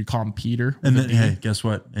 and you call him Peter. And with a then, B. hey, guess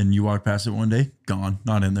what? And you walk past it one day, gone,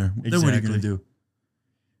 not in there. Then what are you going to do?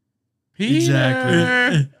 Peter.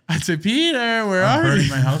 Exactly. I'd say, Peter, where I'm are burning you?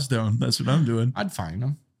 my house down. That's what I'm doing. I'd find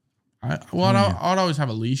him. I'd Yeah. always have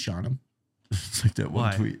a leash on him, It's like that one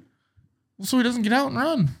Why? tweet. so he doesn't get out and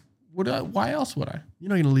run. Why else would I? You're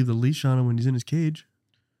not going to leave the leash on him when he's in his cage.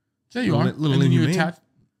 Yeah, you Little- are. little And then you inhumane. attach.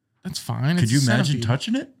 That's fine. Could It's you a imagine centipede.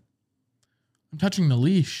 touching it? I'm touching the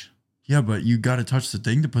leash. Yeah, but you got to touch the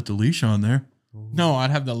thing to put the leash on there. No,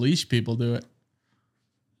 I'd have the leash people do it.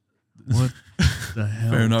 What the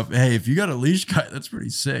hell? Fair enough. Hey, if you got a leash guy, that's pretty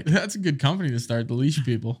sick. That's a good company to start. The leash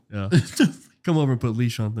people. Yeah. Come over and put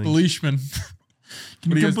leash on things. The leashmen.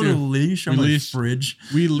 Can What do you you put guys a do? leash on We my leash- fridge?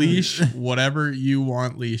 We leash whatever you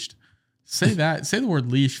want leashed. Say that. Say the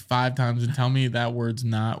word leash 5 times and tell me that word's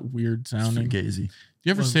not weird It's sounding. Do fugazi. you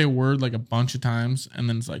ever say a word like a bunch of times and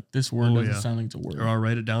then it's like this word Oh, doesn't yeah. sound like it's a Or word? I'll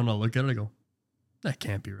write it down. I'll look at it. I go, that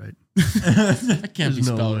can't be right. That can't be There's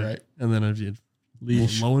no spelled way. right. And then if you,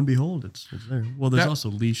 Leash. lo and behold, it's there. Well, there's That- also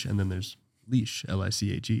leash, and then there's leash,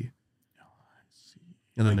 L-I-C-H-E.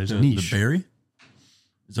 And then there's the, niche. the berry?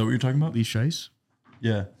 Is that what you're talking about? Leash ice.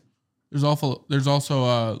 Yeah. There's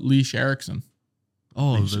also Leash Erickson.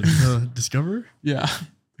 Oh, the Discoverer? Yeah.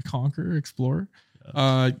 The Conqueror, Explorer.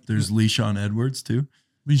 There's Leashon Edwards too.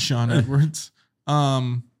 Leashon Edwards.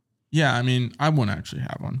 Yeah, I mean, I wouldn't actually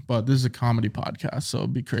have one, but this is a comedy podcast, so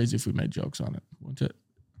it'd be crazy if we made jokes on it, wouldn't it?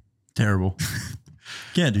 Terrible.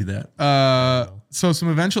 Can't do that. So some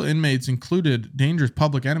eventual inmates included dangerous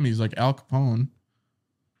public enemies like Al Capone,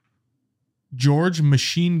 George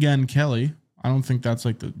Machine Gun Kelly. I don't think that's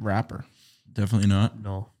like the rapper. Definitely not.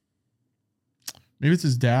 No. Maybe it's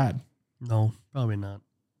his dad. No, probably not.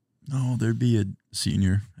 No, there'd be a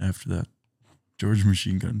senior after that. George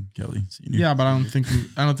Machine Gun Kelly Senior. Yeah, but I don't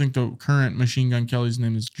think the current Machine Gun Kelly's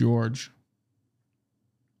name is George.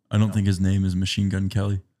 I don't think his name is Machine Gun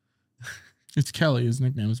Kelly. It's Kelly. His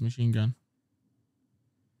nickname is Machine Gun.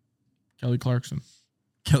 Kelly Clarkson.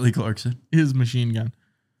 Kelly Clarkson. His Machine Gun.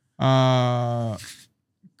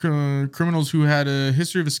 Criminals who had a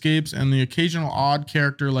history of escapes and the occasional odd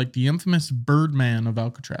character like the infamous Birdman of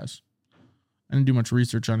Alcatraz. I didn't do much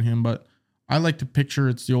research on him, but I like to picture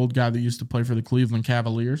it's the old guy that used to play for the Cleveland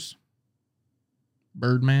Cavaliers.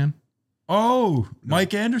 Birdman. Oh,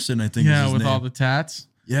 Mike Anderson, I think. Yeah, is his with name. all the tats.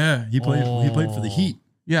 Yeah, he played. He played for the Heat.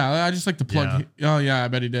 Yeah, I just like to plug. Yeah. Oh yeah, I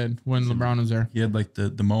bet he did when LeBron was there. He had like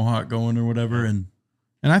the mohawk going or whatever, and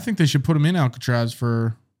And I think they should put him in Alcatraz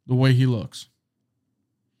for the way he looks.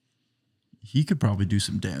 he could probably do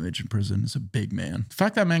some damage in prison. It's a big man. The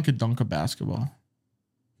fact that man could dunk a basketball.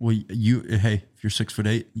 Well, hey, if you're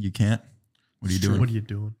 6'8", you can't. What are you doing? What are you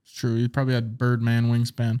doing? It's true. He probably had Birdman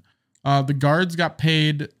wingspan. The guards got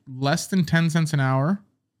paid less than 10 cents an hour.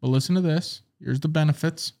 But listen to this. Here's the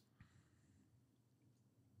benefits.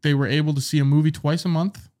 They were able to see a movie twice a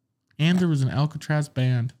month, and there was an Alcatraz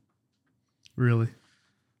band. Really?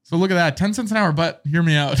 So look at that. 10 cents an hour, but hear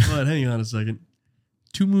me out. But hang on a second.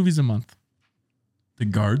 2 movies a month. The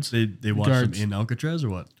guards. They watched guards. them in Alcatraz or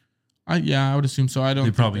what? I would assume so. I don't They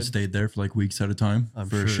think probably they'd- stayed there for like weeks at a time I'm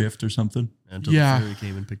for a sure. shift or something. Until Yeah. the ferry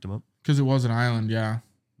came and picked them up. because it was an island, yeah.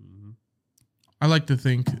 Mm-hmm. I like to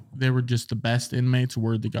think they were just the best inmates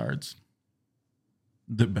were the guards.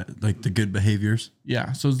 Like the good behaviors.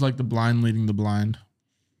 Yeah, so it's like the blind leading the blind.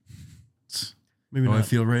 Maybe How I not.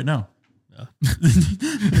 feel right now. Yeah.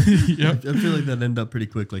 Yep. I feel like that ended up pretty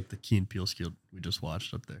quick, like the Key and Peele skit we just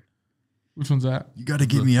watched up there. Which one's that? You got to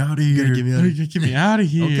get me out of You here. gotta get me out of here. Get me out of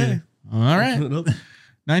here. Okay. All right. Nope.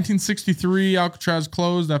 1963, Alcatraz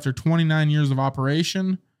closed after 29 years of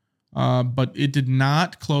operation, but it did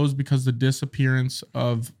not close because of the disappearance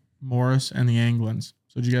of Morris and the Anglins.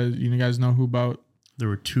 So did you guys know who about? There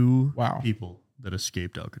were 2 Wow. people that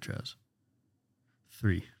escaped Alcatraz.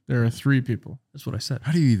 3. There are 3 people. That's what I said.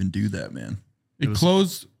 How do you even do that, man? It was-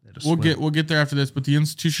 closed. They had to We'll swim. get there after this, but the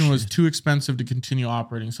institution was too expensive to continue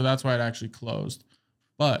operating, so that's why it actually closed.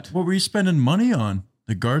 But What were you spending money on?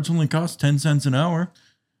 The guards only cost 10 cents an hour.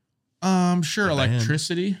 sure, The band.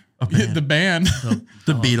 electricity. A band. The band.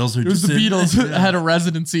 The Beatles are It was just the sitting Beatles there. that had a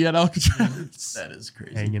residency at Alcatraz. That is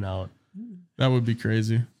crazy. hanging out. That would be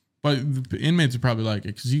crazy. But the inmates would probably like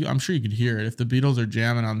it because I'm sure you could hear it. If the Beatles are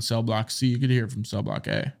jamming on cell block C, you could hear it from cell block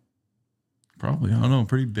A. Probably. I don't know.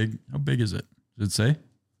 Pretty big. How big is it? Does it say?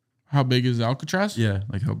 How big is Alcatraz? Yeah.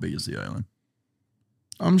 Like how big is the island?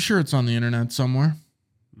 I'm sure it's on the internet somewhere.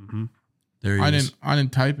 Mm-hmm. There he I is.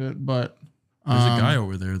 didn't type it, but There's a guy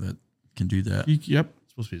over there that can do that. Yep.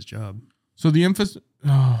 It's supposed to be his job. So the infamous.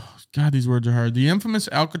 Oh God, these words are hard. The infamous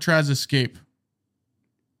Alcatraz escape.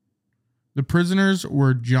 The prisoners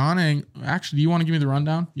were Actually, do you want to give me the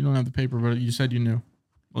rundown? You don't have the paper, but you said you knew.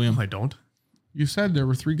 William, I don't. you said there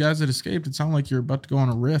were 3 guys that escaped. It sounded like you're about to go on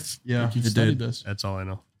a riff. Yeah, like you've it studied did. this. That's all I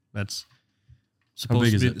know. That's How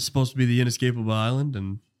big is it? supposed to be the inescapable island,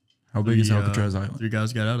 and How big is 3, Alcatraz Island? 3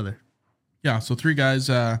 guys got out of there. Yeah, so 3 guys.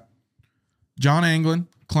 John Anglin,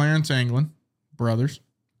 Clarence Anglin, brothers.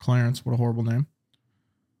 Clarence, what a horrible name.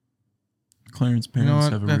 Clarence You know parents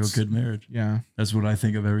what? have a real That's- good marriage. Yeah. That's what I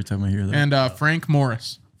think of every time I hear that. And Frank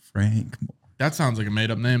Morris. Frank. That sounds like a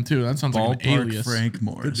made up name, too. That sounds like an Ballpark alias. Frank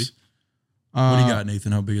Morris. What What do you got,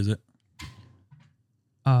 Nathan? How big is it?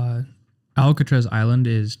 Alcatraz Island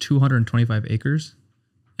is 225 acres.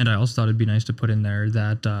 And I also thought it'd be nice to put in there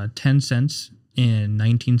that 10 cents in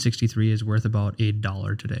 1963 is worth about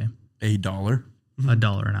 $1 today. $1.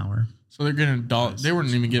 $1 an hour. So they're getting $1. They weren't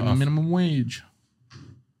even getting rough. minimum wage.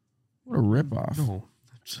 What a ripoff. No.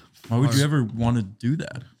 Why would you ever want to do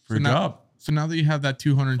that for So a now- job? So now that you have that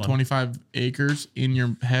 225 acres in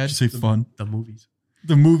your head, Just say fun. The movies.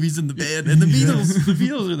 The movies and the band and the Beatles. The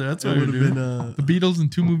Beatles are there. That's It what would we're have doing. been. the Beatles in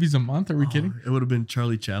 2 movies a month? Are we kidding? It would have been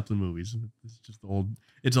Charlie Chaplin movies. It's just the old.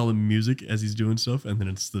 It's all the music as he's doing stuff, and then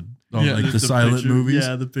it's the Yeah, like the silent picture, movies.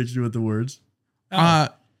 Yeah, the picture with the words.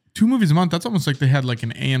 2 movies a month. That's almost like they had like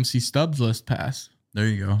an AMC Stubbs list pass. There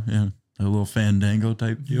you go. Yeah. A little Fandango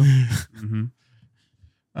type deal. Mm-hmm.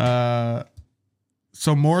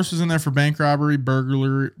 So Morris was in there for bank robbery,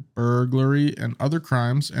 burglary, and other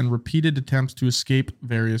crimes, and repeated attempts to escape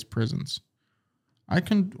various prisons. I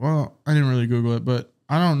didn't really Google it, but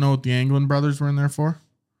I don't know what the Anglin brothers were in there for.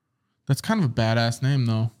 That's kind of a badass name,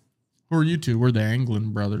 though. Who are you two? We're the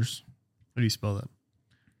Anglin brothers. How do you spell that?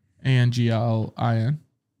 Anglin.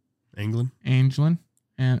 Anglin? Anglin.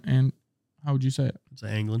 And how would you say it? It's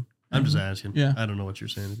Anglin. I'm just asking. Yeah. I don't know what you're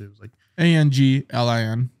saying. If it was like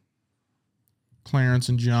Anglin. Clarence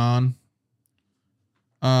and John.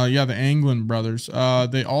 The Anglin brothers.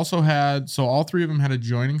 They also had, so all three of them had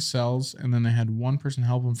adjoining cells, and then they had one person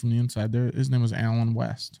help them from the inside. His name was Alan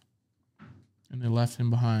West, and they left him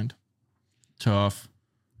behind. Tough.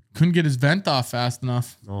 Couldn't get his vent off fast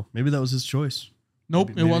enough. oh, maybe that was his choice. Nope,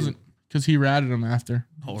 Maybe- it wasn't, because he ratted him after.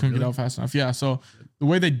 Oh, Couldn't get really? out fast enough. Yeah, so the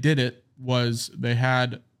way they did it was they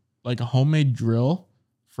had like a homemade drill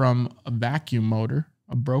from a vacuum motor,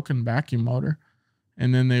 a broken vacuum motor,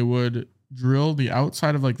 and then they would drill the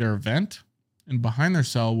outside of like their vent, and behind their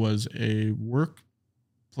cell was a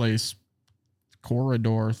workplace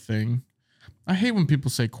corridor thing. I hate when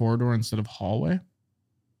people say corridor instead of hallway.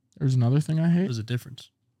 There's another thing I hate. There's a difference.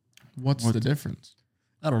 What's the difference?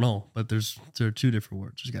 I don't know, but there are two different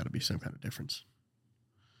words. There's got to be some kind of difference.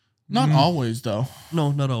 Not always though.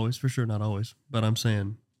 No, not always. For sure, not always. But I'm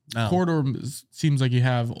saying now. Corridor seems like you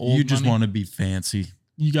have old. You just money. want to be fancy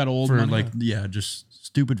You got old for money. like, yeah, just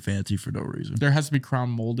stupid fancy for no reason. There has to be crown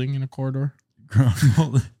molding in a corridor.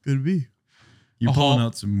 Could be. You're A pulling hall-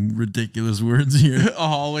 out some ridiculous words here. A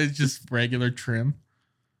hallway's just regular trim.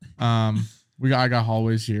 I got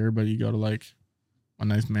hallways here, but you go to like a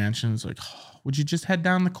nice mansion. It's like, oh, would you just head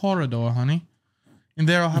down the corridor, honey? And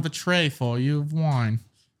there I'll have a tray for you of wine.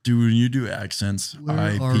 Dude, when you do accents, Where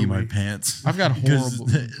I are pee my we? pants. I've got Because horrible,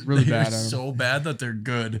 really they're bad at 'em. so bad that they're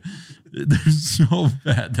good. They're so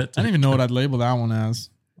bad that I don't even know what I'd label that one as.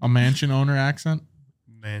 A mansion owner accent,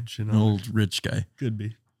 Mansion. an old rich guy. Could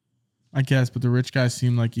be. I guess. But the rich guy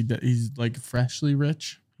seemed like he's like freshly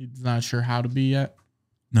rich. He's not sure how to be yet.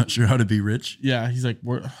 Not sure how to be rich. Yeah, he's like,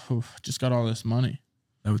 just got all this money.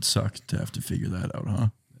 That would suck to have to figure that out, huh?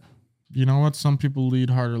 You know what? Some people lead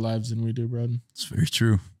harder lives than we do, Broden. It's very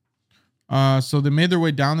true. So they made their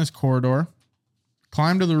way down this corridor,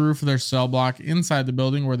 climbed to the roof of their cell block inside the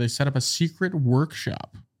building where they set up a secret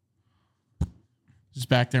workshop. Just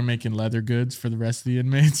back there making leather goods for the rest of the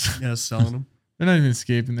inmates. Yeah, selling them. They're not even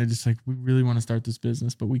escaping. They're just like, we really want to start this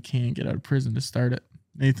business, but we can't get out of prison to start it.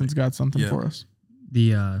 Nathan's got something Yeah. for us.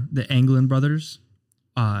 The Anglin brothers,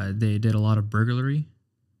 they did a lot of burglary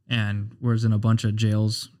and was in a bunch of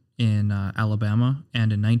jails in Alabama.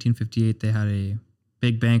 And in 1958, they had a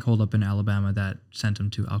big bank holdup in Alabama that sent them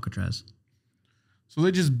to Alcatraz. So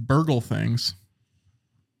they just burgle things.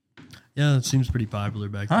 Yeah, it seems pretty popular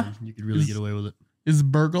back Huh? then. You could really get away with it. Is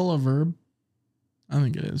burgle a verb? I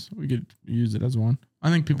think it is. We could use it as one. I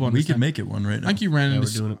think people We understand. could make it one right I now. think you ran Yeah, into.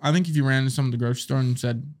 we're doing it. I think if you ran into some of the grocery store and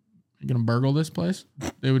said, "You're gonna burgle this place,"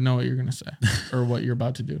 they would know what you're gonna say or what you're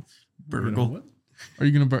about to do. Burgle. What? Are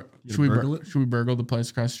you gonna You gonna burgle it? should we burgle the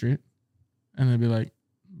place across the street? And they'd be like,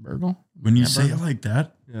 "Burgle." When you Yeah, say it burgle. like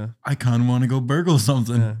that, Yeah. I kind of want to go burgle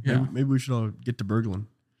something. Yeah. Yeah. Maybe we should all get to burgling.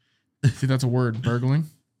 See, that's a word, burgling.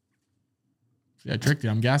 See, I tricked you.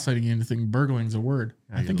 I'm gaslighting you into thinking burgling's a word.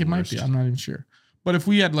 Yeah, I you're think the it might be. worst. I'm not even sure. But if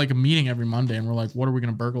we had like a meeting every Monday and we're like, "What are we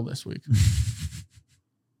gonna burgle this week?"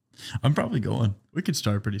 I'm probably going. We could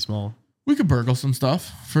start pretty small. We could burgle some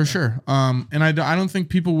stuff for sure. And I don't think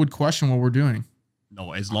people would question what we're doing.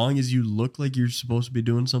 No, as long as you look like you're supposed to be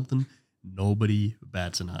doing something, nobody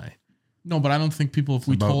bats an eye. No, but I don't think people, if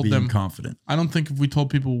we About told being them, confident. I don't think if we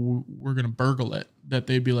told people we're going to burgle it, that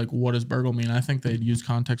they'd be like, what does burgle mean? I think they'd use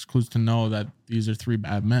context clues to know that these are three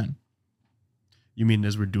bad men. You mean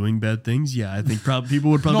as we're doing bad things? Yeah, I think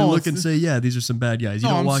people would probably No, look and it's- say, yeah, these are some bad guys. You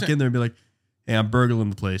No, don't I'm walk saying- in there and be like, hey, I'm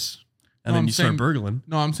burgling the place. And No, then I'm you start saying- burgling.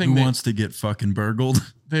 No, I'm Who saying wants to get fucking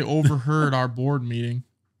burgled? they overheard our board meeting.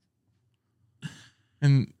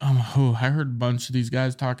 And I heard a bunch of these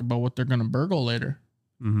guys talk about what they're going to burgle later.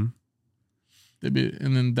 Mm-hmm.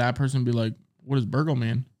 And then that person would be like, what does burgle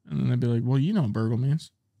mean? And then they'd be like, well, you know what burgle means.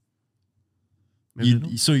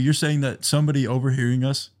 So you're saying that somebody overhearing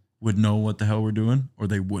us would know what the hell we're doing, or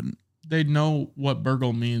they wouldn't? They'd know what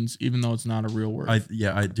burgle means, even though it's not a real word. I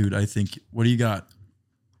think. What do you got?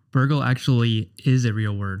 Burgle actually is a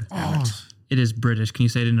real word. Oh, It is British. Can you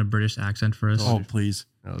say it in a British accent for us? Oh, please.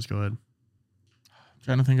 No, let's go ahead.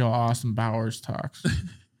 trying to think how Austin Bowers talks.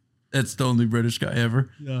 That's the only British guy ever.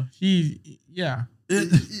 Yeah. Yeah. I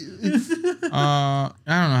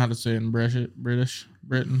don't know how to say it in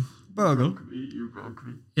Britain. Burgle.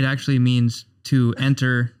 It actually means to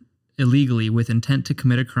enter illegally with intent to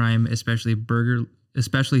commit a crime, especially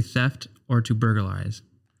theft or to burglarize.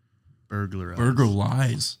 Burglarize.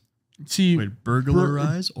 Burglarize. See, Wait,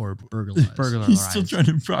 burglarize or burglarize? He's still trying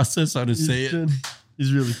to process how to say it.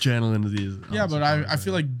 He's really channeling into these. yeah, but I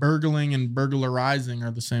feel like burgling and burglarizing are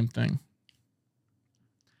the same thing.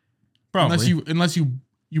 Probably. Unless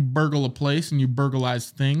you burgle a place and you burglarize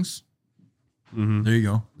things. Mm-hmm. There you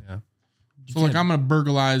go. Yeah. So like I'm gonna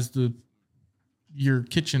burglarize your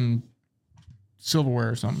kitchen silverware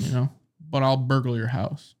or something, you know. But I'll burgle your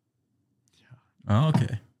house. Oh,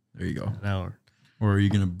 okay. There you go. An hour. Or are you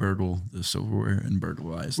gonna burgle the silverware and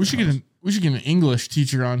burglarize? We should get an English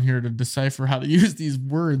teacher on here to decipher how to use these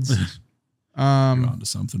words. You're onto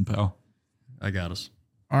something, pal. I got us.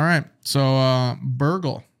 All right. So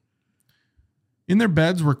burgle. In their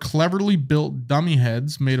beds were cleverly built dummy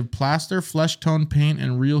heads made of plaster, flesh tone paint,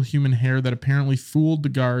 and real human hair that apparently fooled the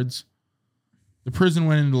guards. The prison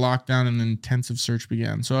went into lockdown and an intensive search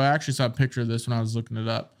began. So I actually saw a picture of this when I was looking it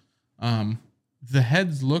up. The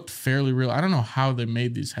heads looked fairly real. I don't know how they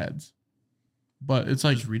made these heads, but it's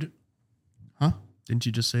like, Just read it. huh? Didn't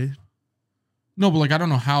you just say it? No, but like, I don't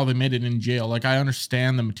know how they made it in jail. Like, I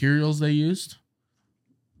understand the materials they used.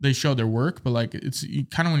 They show their work, but like, it's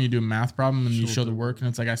kind of when you do a math problem and you show the work and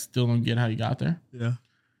it's like, I still don't get how you got there. Yeah.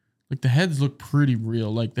 Like the heads look pretty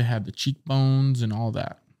real. Like they had the cheekbones and all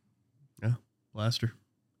that. Yeah. Plaster.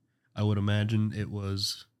 I would imagine it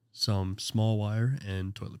was some small wire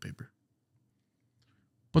and toilet paper.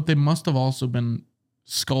 But they must have also been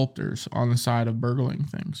sculptors on the side of burgling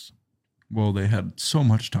things. Well, they had so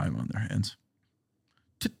much time on their hands.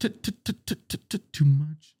 Too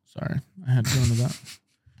much. Sorry, I had to go into that.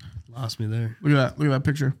 Lost me there. Look at that. Look at that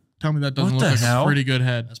picture. Tell me that doesn't What look the like hell? a pretty good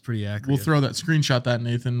head. That's pretty accurate. We'll throw that screenshot that,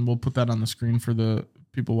 Nathan. We'll put that on the screen for the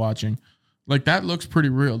people watching. Like that looks pretty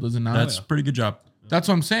real, does it not? That's a pretty good job. That's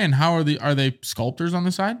what I'm saying. How are they sculptors on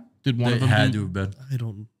the side? Did one They of them had do to have been. I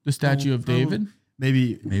don't. the statue of Probably. David?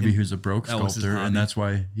 Maybe Maybe he was a broke That was his sculptor, hobby. and that's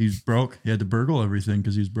why he's broke. He had to burgle everything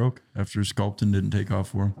because he's broke after sculpting didn't take off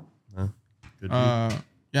for him. Could be.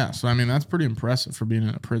 Yeah. So I mean, that's pretty impressive for being in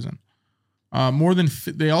a prison.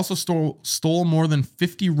 They also stole more than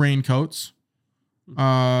 50 raincoats,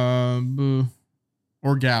 or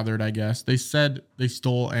gathered. I guess they said they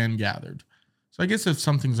stole and gathered. So I guess if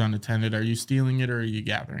something's unattended, are you stealing it or are you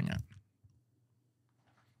gathering it?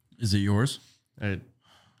 Is it yours?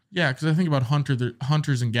 Yeah, because I think about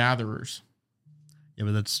hunters and gatherers. Yeah,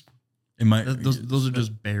 but that's It might. those are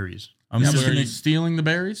just berries. I'm Yeah, just but are gonna. you stealing the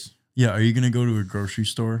berries? Yeah, are you gonna go to a grocery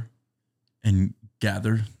store and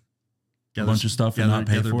gather a bunch of stuff and not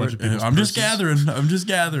pay gather a for bunch it? of people's I'm just purses. gathering. I'm just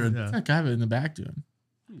gathering. Yeah. What's that guy in the back doing?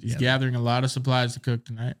 He's Yeah. gathering a lot of supplies to cook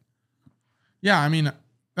tonight. Yeah, I mean,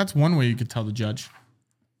 that's one way you could tell the judge.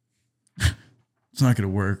 It's not gonna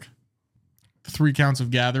work. 3 counts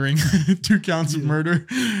of gathering, 2 counts of murder.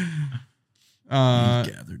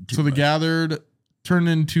 Gathered too So they much. gathered, turned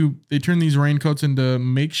these raincoats into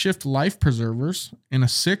makeshift life preservers in a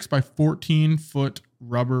 6 by 14 foot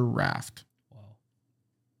rubber raft. Wow.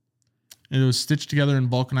 And it was stitched together and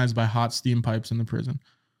vulcanized by hot steam pipes in the prison.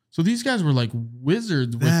 So these guys were like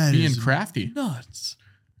wizards with That being is crafty. Nuts.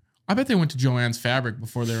 I bet they went to Joanne's Fabric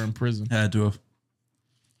before they were in prison. Had to have.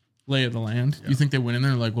 Lay of the land. Yeah. You think they went in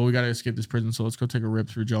there like, well, we got to escape this prison, so let's go take a rip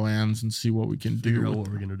through Joanne's and see what we can Figure do. out what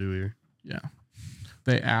we're gonna do here. Yeah.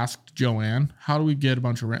 They asked Joanne, how do we get a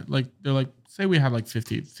bunch of they're like, say we had like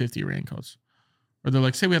 50 raincoats. Or they're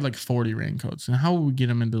like, say we had like 40 raincoats. And how would we get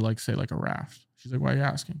them into like, say like a raft? She's like, why are you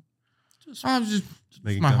asking? Just, Oh, it's just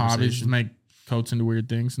making my hobby is just conversation. make coats into weird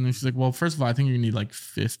things. And then she's like, well, first of all, I think you need like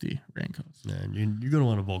 50 raincoats. Yeah, and you're gonna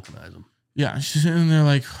want to vulcanize them. Yeah. And they're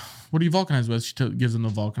like, what do you vulcanize with? She gives them the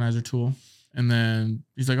vulcanizer tool. And then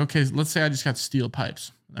he's like, okay, let's say I just got steel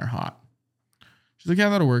pipes and they're hot. She's like, yeah,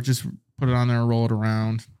 that'll work. Just put it on there and roll it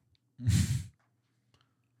around.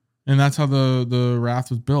 And that's how the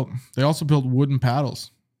raft was built. They also built wooden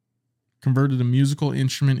paddles, converted a musical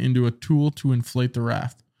instrument into a tool to inflate the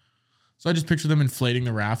raft. So I just picture them inflating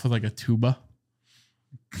the raft with like a tuba.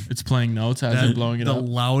 It's playing notes as they're blowing it the up.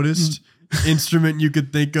 loudest instrument you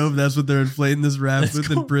could think of. That's what they're inflating this raft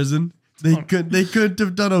with in prison. They could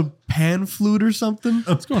have done a pan flute or something.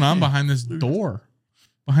 What's going on behind this door?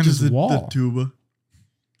 Behind Just this the wall? tuba.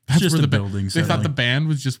 That's just where a the building They thought settling. the band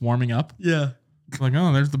was just warming up. Yeah, It's like,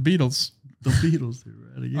 oh, there's the Beatles. the Beatles. They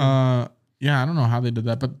were at it again. Yeah, I don't know how they did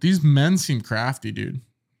that, but these men seem crafty, dude.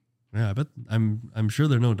 Yeah, I bet. I'm sure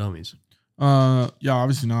they're no dummies. Yeah,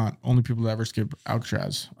 obviously not. Only people that ever skip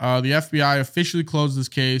Alcatraz. The FBI officially closed this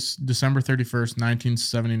case December 31st,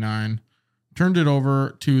 1979. Turned it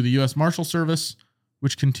over to the U.S. Marshal Service,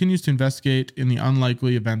 which continues to investigate in the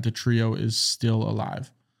unlikely event the trio is still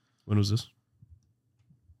alive. When was this?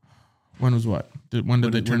 When was what? When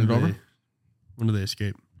did they turn it over? When did they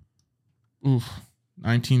escape? Oof,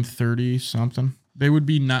 1930 something. They would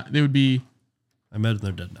be. I imagine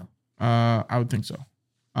they're dead now. I would think so.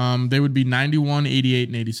 They would be 91, 88,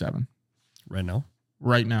 and 87. Right now?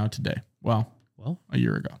 right now today. Well, a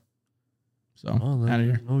year ago. So out of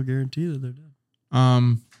here. No guarantee that they're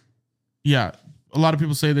dead. Yeah. A lot of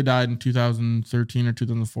people say they died in 2013 or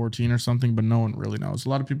 2014 or something, but no one really knows. A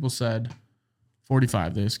lot of people said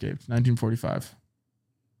 45 they escaped. 1945.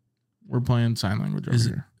 We're playing sign language over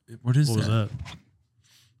here. What What was that?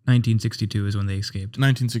 1962 is when they escaped.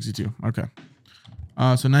 1962. Okay.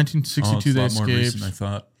 So 1962 they More escaped. recent, I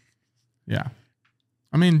thought. Yeah.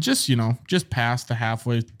 I mean, just past the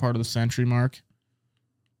halfway part of the century mark.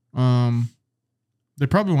 They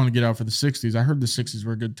probably want to get out for the 60s. I heard the 60s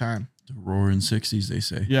were a good time. The roaring 60s, they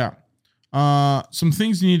say. Yeah. Some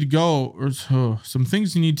things you need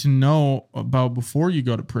to know about before you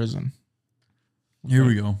go to prison. Here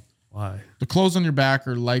we go. Why? The clothes on your back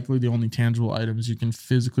are likely the only tangible items you can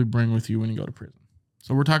physically bring with you when you go to prison.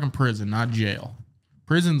 So we're talking prison, not jail.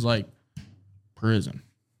 Prison's like prison.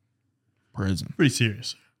 Pretty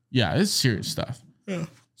serious. Yeah, it's serious stuff. Yeah.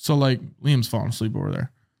 So like Liam's falling asleep over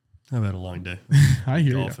there. I've had a long day. I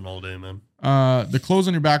hear you. Golfing all day, man. The clothes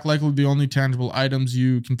on your back likely the only tangible items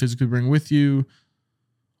you can physically bring with you.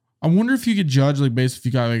 I wonder if you could judge like based if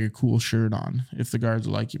you got like a cool shirt on, if the guards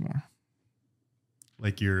will like you more.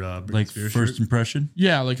 Like your Britney Like Spears first shirt? impression?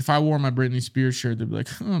 Yeah, like if I wore my Britney Spears shirt, they'd be like,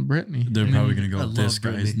 "Oh, Britney." They're And probably then- going to I go, this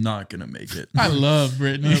love guy's Britney. not going to make it. I love I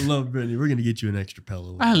Britney. love Britney. We're gonna get you an extra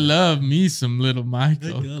pillow. I love me some little I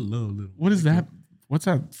Michael. love little. What is that? What's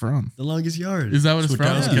that from? The Longest Yard. Is that what it's from?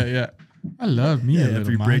 Switkowski. Okay, yeah. I love me a yeah, little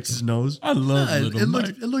after he breaks his Michael. nose. I love Yeah, little it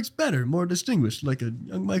Mike. looks better, more distinguished, like a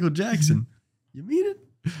young Michael Jackson. You mean it?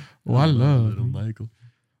 Oh, I love little me. Michael.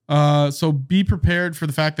 So be prepared for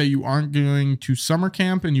the fact that you aren't going to summer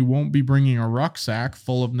camp and you won't be bringing a rucksack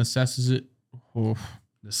full of necessities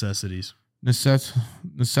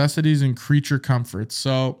and creature comforts.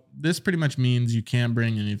 So this pretty much means you can't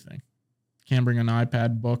bring anything. Can't bring an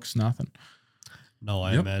iPad, books, nothing. No,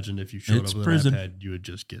 I Yep. imagine if you showed It's up with prison. an iPad, you would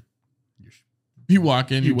just get. You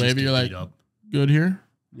walk in, you you'd just wave it, get you're like, beat up. good here?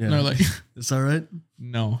 Yeah, And they're like, it's all right.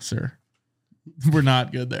 no, sir. We're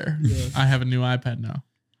not good there. Yeah. I have a new iPad now.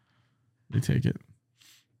 They take it.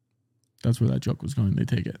 That's where that joke was going. They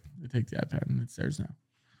take it. They take the iPad and it's theirs now.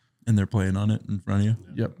 And they're playing on it in front of you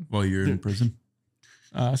Yep. while you're in prison.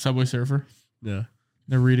 Subway Surfer. Yeah.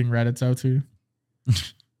 They're reading Reddits out to you.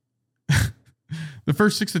 The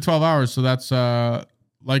first 6 to 12 hours. So that's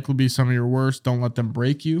likely be some of your worst. Don't let them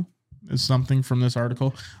break you is something from this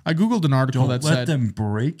article. I Googled an article Don't that let said, them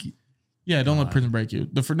break you. yeah, don't let prison break you.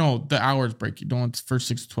 The hours break you. Don't let the first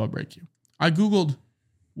 6 to 12 break you. I Googled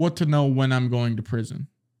what to know when I'm going to prison.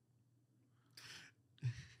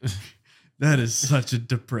 That is such a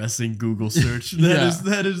depressing Google search. Yeah.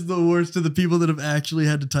 That is the worst to the people that have actually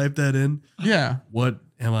had to type that in. Yeah. What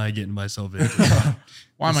am I getting myself into?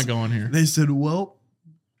 Why am I going here? They said, well,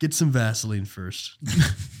 get some Vaseline first.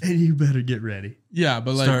 And you better get ready. Yeah,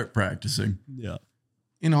 but like, Start practicing. Yeah.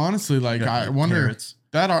 honestly, like, Got, I like, wonder carrots.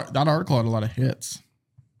 that article had a lot of hits.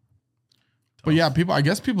 But yeah, I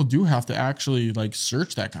guess people do have to actually like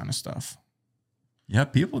search that kind of stuff. Yeah,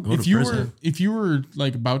 people go If to you prison. if you were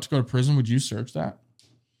like about to go to prison, would you search that?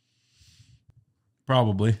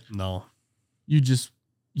 Probably. No. You just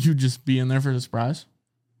be in there for the surprise.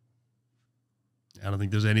 I don't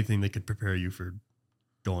think there's anything that could prepare you for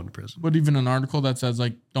going to prison. But even an article that says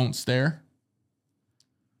like don't stare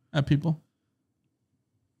at people.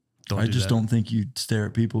 I just don't think you stare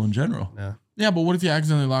at people in general. Yeah. Yeah, but what if you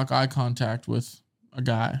accidentally lock eye contact with a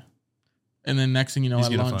guy, and then next thing you know, He's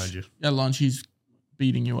at gonna lunch, find you. at lunch he's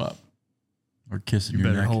beating you up. Or kissing You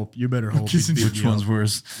your better neck. hope. You better hope. Kissing- he's Which beating you one's up.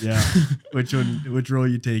 worse? Yeah. Which role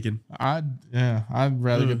you taking? I'd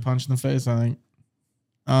rather get Ugh. punched in the face, I think.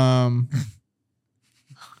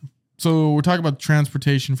 So we're talking about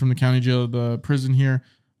transportation from the county jail to the prison here.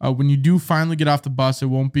 When you do finally get off the bus, it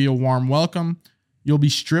won't be a warm welcome. You'll be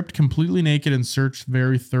stripped completely naked and searched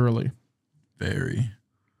very thoroughly. Very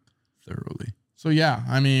thoroughly. So yeah,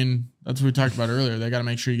 I mean, that's what we talked about earlier. They got to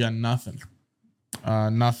make sure you got nothing.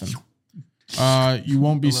 Nothing. You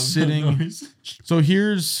won't be sitting. So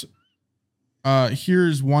here's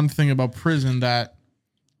one thing about prison that.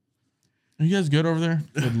 Are you guys good over there?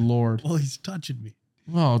 Good Lord. Well, he's touching me.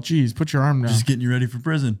 Well, geez, put your arm down. Just getting you ready for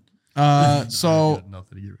prison. So I got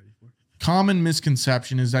nothing to get ready for. common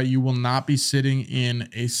misconception is that you will not be sitting in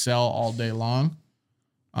a cell all day long.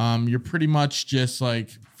 You're pretty much just like,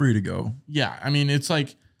 Free to go. yeah, I mean, it's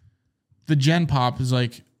like the Gen Pop is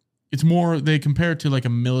like, it's more, they compare it to like a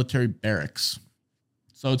military barracks.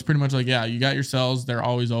 So it's pretty much like, yeah, you got your cells. They're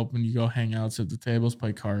always open. You go hang out, sit at the tables,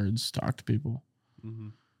 play cards, talk to people. Mm-hmm.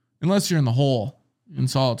 Unless you're in the hole in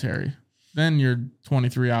solitary, then you're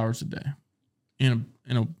 23 hours a day in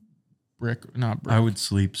a not brick. I would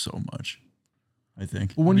sleep so much. I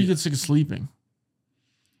think. Well, when do you get sick of sleeping?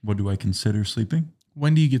 What do I consider sleeping?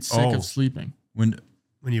 When do you get sick Oh. of sleeping? When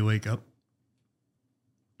When you wake up.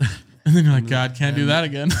 And then you're like, God, can't do that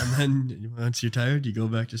again. And then once you're tired, you go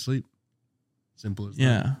back to sleep. Simple as that.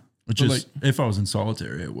 Yeah. Which But is, if I was in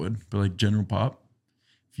solitary, I would. But like general pop,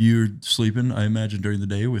 if you're sleeping, I imagine during the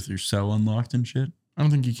day with your cell unlocked and shit, I don't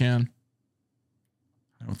think you can.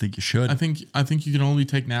 I don't think you should. I think you can only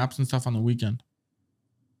take naps and stuff on the weekend.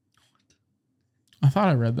 I thought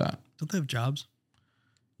I read that. Don't they have jobs?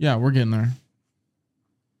 Yeah, we're getting there.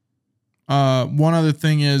 One other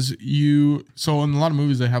thing is so in a lot of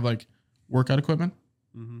movies they have like workout equipment.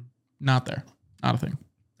 Mm-hmm. Not there. Not a thing.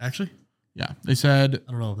 Actually, Yeah. They said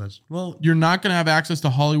I don't know if that's well. you're not going to have access to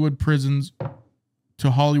Hollywood prisons.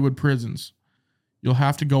 You'll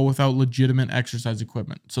have to go without legitimate exercise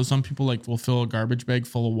equipment. So some people like will fill a garbage bag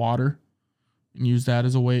full of water and use that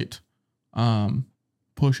as a weight.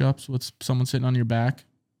 Push-ups with someone sitting on your back.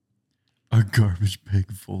 A garbage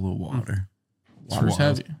bag full of water. It's Water's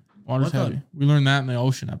wild. heavy. Water's I thought- heavy. We learned that in the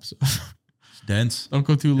ocean episode. It's dense. Don't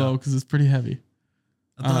go too low because it's pretty heavy.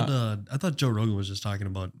 I thought Joe Rogan was just talking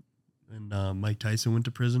about when Mike Tyson went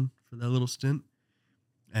to prison for that little stint,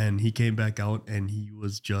 and he came back out and he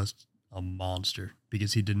was just a monster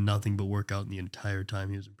because he did nothing but work out the entire time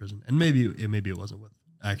he was in prison. And maybe it wasn't with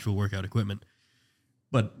actual workout equipment,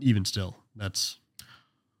 but even still, that's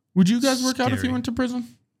Would you guys work out if you Scary. went to prison?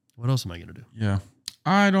 what else am I gonna do? Yeah.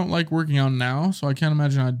 I don't like working out now, so I can't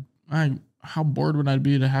imagine how bored would I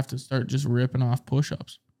be to have to start just ripping off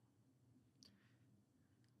push-ups.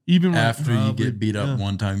 Even when, After you Probably, get beat up yeah.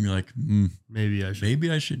 one time, you're like, Maybe I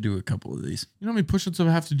should. do a couple of these. you know how many push-ups I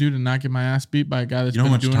have to do to not get my ass beat by a guy that's You know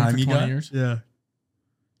how been much doing time it you for 20 got? years? Yeah.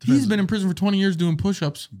 He's been in prison for 20 years doing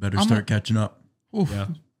push-ups. Better I'm start not- catching up. Oof. Yeah.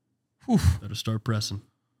 Oof. Better start pressing.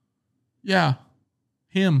 Yeah.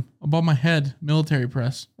 Him above my head, military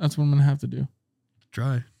press. That's what I'm going to have to do.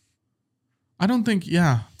 Try. I don't think,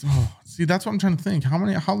 yeah. Oh, see, that's what I'm trying to think.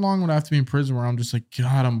 How long would I have to be in prison where I'm just like,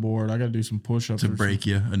 God, I'm bored. I got to do some push-ups. To or break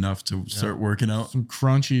you enough to start working out. some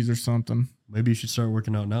crunchies or something. Maybe you should start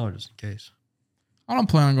working out now just in case. I don't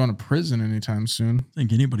plan on going to prison anytime soon. I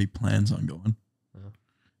think anybody plans on going.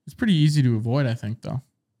 It's pretty easy to avoid, I think, though.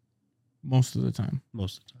 Most of the time.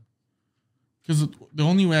 Most of the time. Because the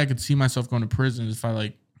only way I could see myself going to prison is if I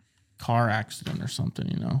like car accident or something,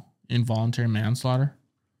 involuntary manslaughter.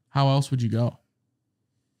 How else would you go?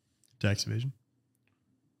 Tax evasion.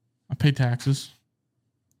 I pay taxes.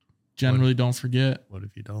 Generally don't forget. What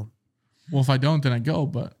if you don't? Well, if I don't, then I go,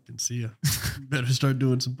 but I can see you. Better start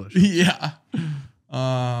doing some push. yeah.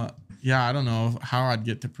 Yeah, I don't know how I'd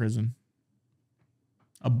get to prison.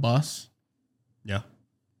 A bus? Yeah.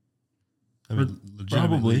 I mean, legitimately,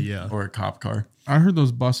 Probably. yeah. Or a cop car. I heard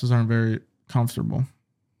those buses aren't very comfortable.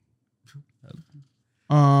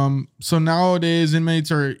 So nowadays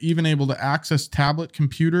inmates are even able to access tablet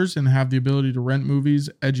computers and have the ability to rent movies,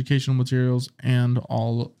 educational materials, and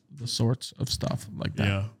all the sorts of stuff like that.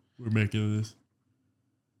 Yeah. We're making this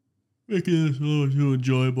a little too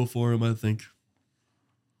enjoyable for him, I think.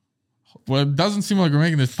 Well, it doesn't seem like we're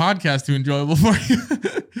making this podcast too enjoyable for you.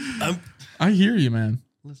 I hear you, man.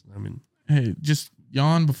 Listen, I mean, Hey, just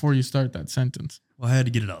yawn before you start that sentence. well, I had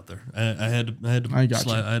to get it out there. I had to I got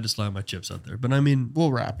you. I had to slide my chips out there. But I mean,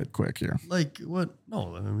 We'll wrap it quick here. like what?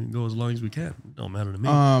 No, I mean, go as long as we can. It don't matter to me.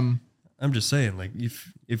 I'm just saying, like,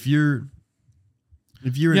 if you're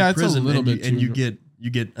Yeah, in it's a prison little and, bit you too-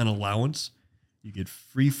 get an allowance, you get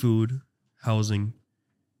free food, housing,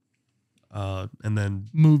 and then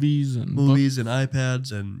Movies and movies and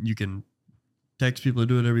iPads, and you can text people and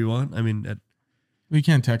do whatever you want. I mean, We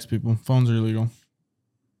can't text people. Phones are illegal.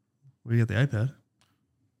 we got the iPad.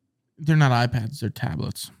 They're not iPads. They're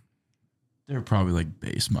tablets. They're probably like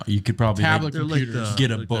base model. You could probably Tablet They're like computers. get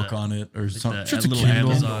a like book that. on it or Like something. that, Sure, it's a little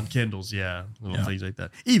Kindle. Amazon Kindles, yeah, little Yeah. things like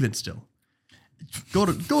that. Even still, go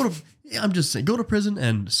to. I'm just saying, go to prison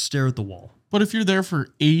and stare at the wall. But if you're there for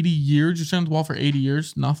 80 years, you're sitting on the wall for 80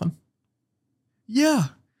 years, nothing. Yeah,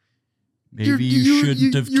 Maybe you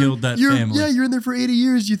shouldn't have killed that family. Yeah, you're in there for 80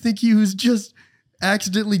 years. You think he was just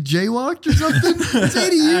accidentally jaywalked or something? It's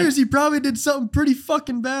 80 years. He probably did something pretty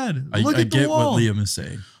fucking bad. Look I at the get wall. what Liam is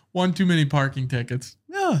saying. One too many parking tickets.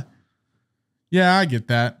 Yeah, Yeah, I get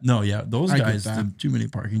that. No, yeah, those I get guys, that. the too many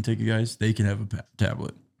parking ticket guys, they can have a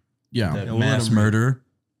tablet. Yeah. That Yeah, we'll let mass them read. murderer.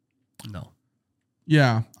 no.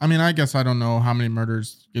 Yeah. I mean, I guess I don't know how many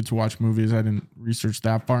murders get to watch movies. I didn't research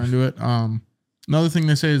that far into it. Another thing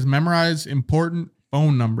they say is memorize important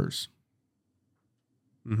phone numbers.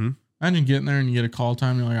 Mm-hmm. Imagine getting there and you get a call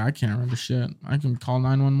time. You're like, I can't remember shit. I can call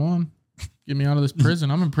 911. Get me out of this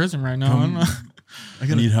prison. I'm in prison right now. I don't know. I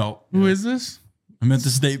need help. Who is this? I'm at the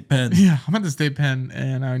state pen. Yeah, I'm at the state pen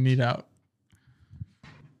and I need out.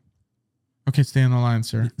 Okay, stay on the line,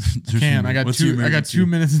 sir. I can't. I got 2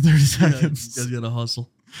 minutes and 30 seconds. You guys gotta hustle.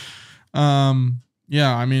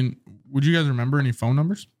 Yeah, I mean, would you guys remember any phone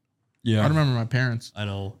numbers? Yeah. I remember my parents. I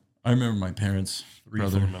know. I remember my parents, 3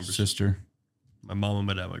 brother, phone numbers. sister. My mom,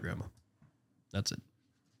 my dad, my grandma. That's it.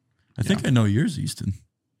 I think I know yours, Easton.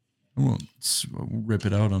 I won't rip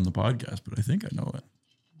it out on the podcast, but I think I know it.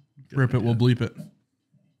 Rip it, we'll bleep it.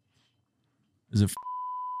 Is it?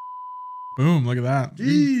 Boom, look at that.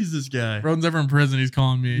 Jeez, this guy. Broden's ever in prison, he's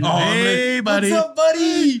calling me. Oh, hey, buddy. What's up,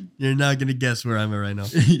 buddy? You're not going to guess where I'm at right now.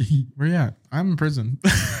 Where you at? I'm in prison.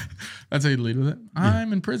 That's how you lead with it.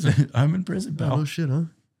 I'm in prison. I'm in prison, pal. Oh, shit, huh?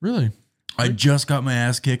 Really? I just got my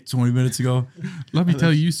ass kicked 20 minutes ago. Let me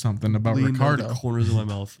tell you something about Leaned out Ricardo. the corners of my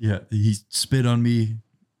mouth. Yeah, he spit on me,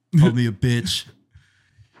 called me a bitch.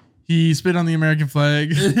 He spit on the American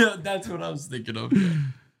flag. Yeah, that's what I was thinking of.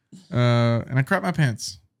 Yeah. And I crap my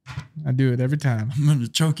pants. I do it every time. I'm gonna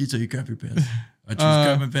choke you till you crap your pants. I just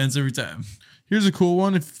crap my pants every time. Here's a cool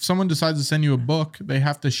one. If someone decides to send you a book, they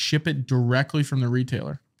have to ship it directly from the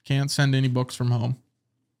retailer. Can't send any books from home.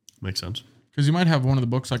 Makes sense. Because you might have one of the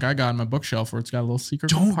books like I got on my bookshelf where it's got a little secret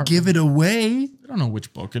Don't compartment. give it away. I don't know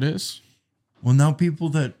which book it is. Well, now people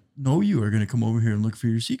that know you are gonna come over here and look for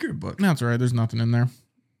your secret book. That's all right. There's nothing in there.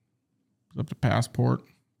 It's up to passport.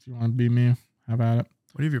 If you want to be me, have at it.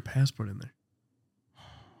 What do you have your passport in there?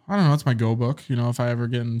 I don't know. It's my go book. You know, if I ever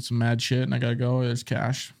get in some mad shit and I gotta go, there's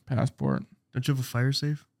cash, passport. Don't you have a fire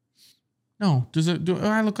safe? No. Do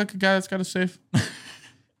I look like a guy that's got a safe?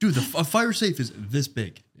 Dude, a fire safe is this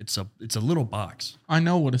big. It's a little box. I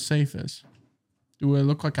know what a safe is. Do I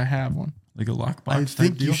look like I have one? Like a lockbox. I type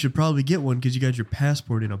think you deal? should probably get one because you got your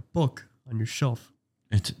passport in a book on your shelf.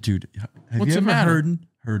 Dude, have What's you the ever matter?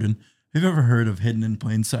 have you ever heard of hidden in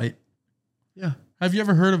plain sight? Yeah. Have you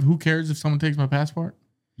ever heard of who cares if someone takes my passport?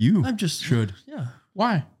 You I'm just should. Yeah.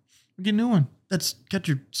 Why? We get a new one. That's got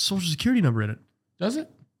your social security number in it. Does it?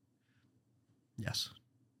 Yes.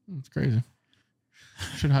 It's crazy.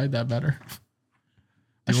 Should hide that better.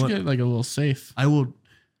 I You should want- get like a little safe. I will.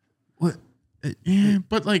 What? Yeah,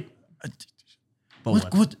 but like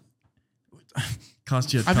But What?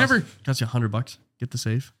 Cost you? I've never- cost you $100. Get the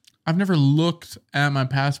safe. I've never looked at my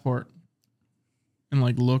passport and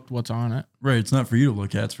like looked what's on it. Right, it's not for you to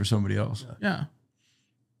look at; it's for somebody else. Yeah.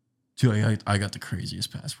 Dude, I got the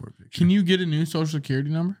craziest passport picture. Can you get a new social security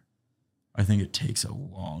number? I think it takes a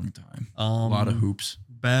long time. A Um, lot of hoops.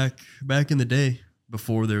 Back in the day,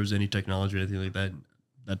 before there was any technology or anything like that,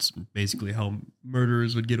 that's basically how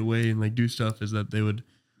murderers would get away and like do stuff. Is that they would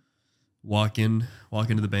walk into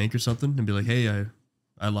the bank or something and be like, "Hey,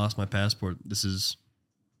 I lost my passport.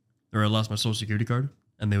 I lost my social security card,"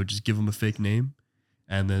 and they would just give them a fake name,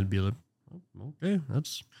 and then be like, oh, "Okay,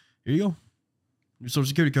 here you go, your social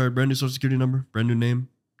security card, brand new social security number, brand new name.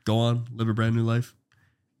 Go on, live a brand new life.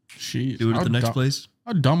 Jeez. Do it at the next place."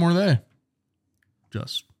 How dumb were they?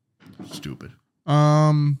 Just stupid.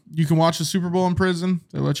 You can watch the Super Bowl in prison.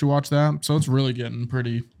 They let you watch that. So it's really getting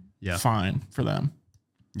pretty Yeah, fine for them.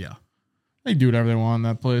 yeah. They do whatever they want in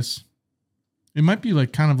that place. It might be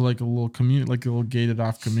like kind of like a little community, like a little gated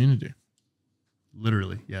off community.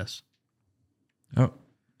 Literally, yes. How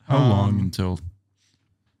long until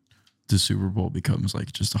the Super Bowl becomes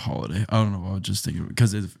like just a holiday? I don't know. I was just thinking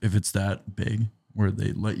because if it's that big where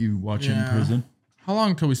they let you watch it in Yeah. prison, How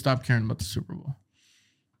long until we stop caring about the Super Bowl?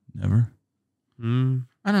 never.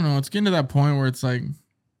 I don't know. It's getting to that point where it's like,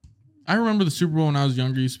 I remember the Super Bowl when I was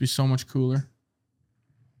younger used to be so much cooler.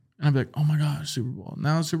 And I'd be like, oh my gosh, Super Bowl.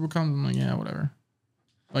 Now the Super Bowl comes, I'm like, yeah, whatever.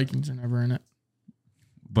 Vikings are never in it.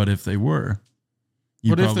 But if they were,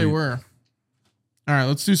 What if they were? All right,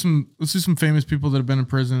 let's do some famous people that have been in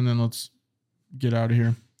prison, and then let's get out of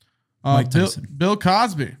here. Mike Tyson. Bill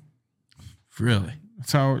Cosby. Really?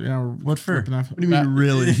 That's how we're What for? ripping that. What do you mean,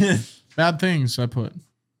 really? Bad things I put.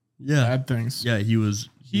 Yeah, Bad things. yeah. He was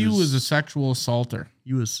He was a sexual assaulter.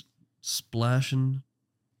 he was splashing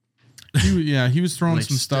He was throwing like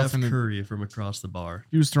some stuff Steph into Curry from across the bar.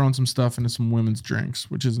 he was throwing some stuff into some women's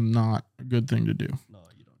drinks, which is not a good thing to do. No,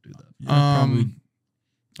 you don't do that. Yeah,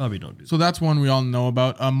 Probably don't do that. So that's one we all know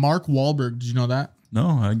about. Mark Wahlberg, did you know that? No,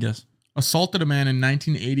 I guess. Assaulted a man in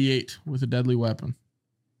 1988 with a deadly weapon.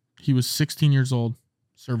 He was 16 years old.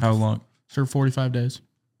 Served How long? Served 45 days.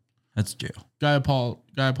 That's jail. Guy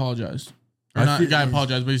apologized. Or I not feel- guy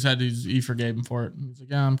apologized, but he said he forgave him for it. He's like,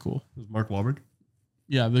 yeah, I'm cool. It was Mark Wahlberg.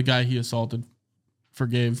 Yeah, the guy he assaulted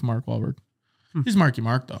forgave Mark Wahlberg. He's Marky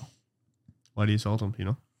Mark though. Why do you assault him? You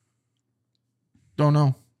know? Don't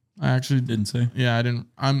know. I actually Didn't say. Yeah, I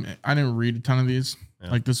didn't read a ton of these.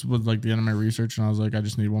 Yeah. Like this was like the end of my research, and I was like, I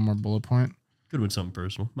just need one more bullet point. Could have been something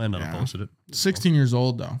personal. Might not have posted it. 16 years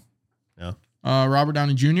old though. Yeah. Robert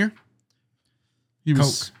Downey Jr. He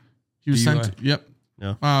was Coke. he was DUI. sent. Yep.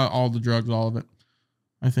 Yeah. All the drugs, all of it.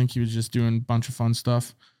 I think he was just doing a bunch of fun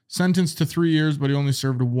stuff. Sentenced to 3 years, but he only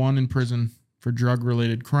served 1 in prison for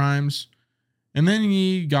drug-related crimes. And then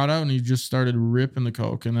he got out and he just started ripping the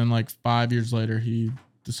coke. And then like 5 years later, he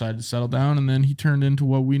decided to settle down. And then he turned into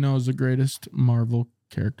what we know as the greatest Marvel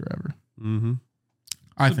character ever. Mm-hmm.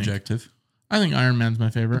 Subjective. I think Iron Man's my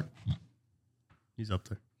favorite. He's up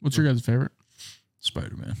there. What's your guys' favorite?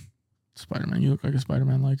 Spider-Man. Spider-Man. You look like a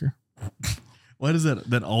Spider-Man liker. Why does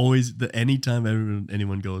that always, anytime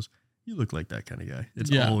anyone goes, you look like that kind of guy.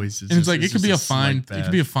 It's always, and it's like, it could be a fine, it it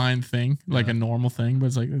could be a fine thing, like a normal thing, but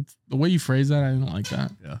it's like, the way you phrase that, I don't like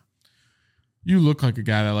that. Yeah. You look like a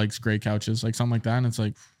guy that likes gray couches, like something like that. And it's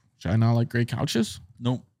like, should I not like gray couches?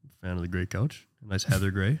 Nope. Fan of the gray couch. A nice heather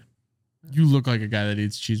gray. You look like a guy that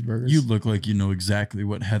eats cheeseburgers. You look like you know exactly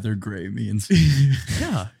what Heather Gray means.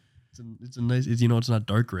 Yeah. It's a nice, it's not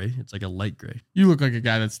dark gray. It's like a light gray. You look like a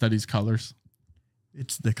guy that studies colors.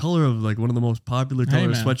 It's the color of like one of the most popular color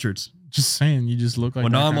man. sweatshirts. Just saying, you just look like.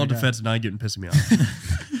 Well, that now I'm kind on of guy. defense and now you're pissing me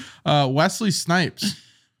off. Wesley Snipes.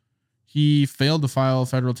 He failed to file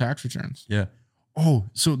federal tax returns. Yeah. Oh,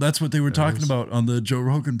 so that's what they were talking about on the Joe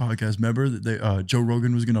Rogan podcast. Remember that Joe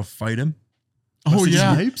Rogan was going to fight him? Oh, Wesley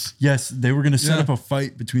yeah. Snipes? Yes, they were going to set Yeah. up a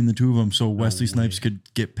fight between the two of them so Wesley Snipes could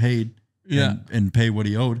get paid and pay what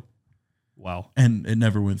he owed. Wow. And it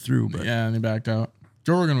never went through, but Yeah, and he backed out.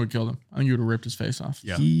 Joe Rogan would have killed him. I think he would have ripped his face off.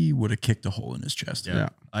 Yeah. he would have kicked a hole in his chest. Yeah.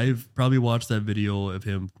 I've probably watched that video of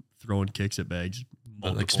him throwing kicks at bags.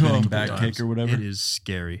 Like spinning multiple back times. kick or whatever. It is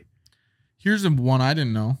scary. Here's the one I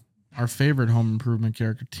didn't know. Our favorite Home Improvement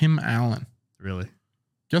character, Tim Allen. Really.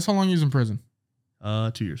 Guess how long he was in prison?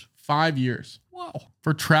 2 years. 5 years. Wow.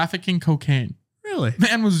 For trafficking cocaine. Really?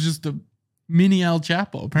 Man was just a mini El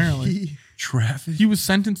Chapo, apparently. Traffic. He was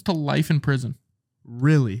sentenced to life in prison.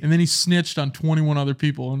 Really? And then he snitched on 21 other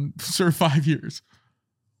people and served 5 years.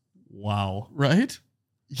 Wow. Right?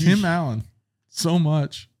 Tim Allen. So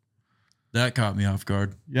much. That caught me off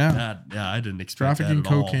guard. Yeah. I didn't expect Trafficking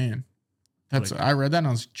that at all. cocaine. That's Like- I read that and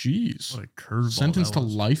I was like, geez. What a curveball. Sentenced to that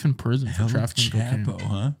was. life in prison for Hell, trafficking Chapo,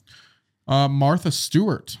 cocaine. huh? Martha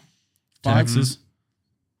Stewart. Taxes.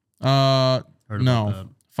 Heard about No. that.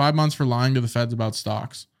 5 months for lying to the feds about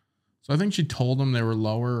stocks. So I think she told them they were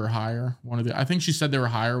lower or higher. I think she said they were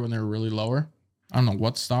higher when they were really lower. I don't know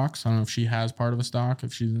what stocks. I don't know if she has part of a stock,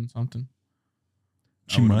 if she's in something.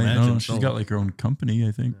 She would might. I don't imagine know. She's so. got like her own company,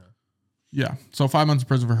 I think. Yeah. So 5 months in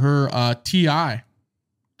prison for her. T.I.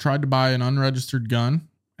 tried to buy an unregistered gun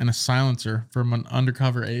and a silencer from an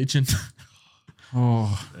undercover agent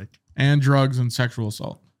Oh, Sick. and drugs and sexual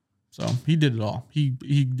assault. So he did it all. He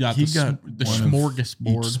got the one of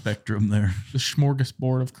smorgasbord. each spectrum there. The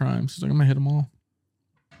smorgasbord of crimes. He's like, I'm going to hit them all.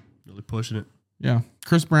 Really pushing it. Yeah.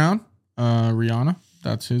 Chris Brown, Rihanna.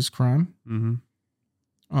 That's his crime.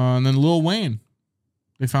 Mm-hmm. And then Lil Wayne.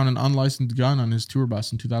 They found an unlicensed gun on his tour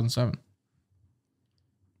bus in 2007.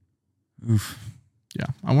 Oof. Yeah.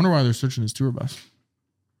 I wonder why they're searching his tour bus.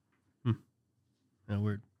 Yeah,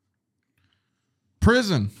 weird.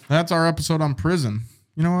 Prison. That's our episode on prison.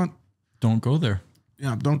 You know what? Don't go there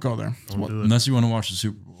Yeah, don't go there. Don't do it. unless you want to watch the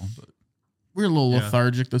Super Bowl. But We're a little Yeah.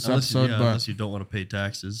 lethargic this episode, but unless you don't want to pay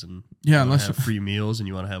taxes and yeah, you unless have free meals and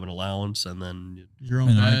you want to have an allowance and then you your own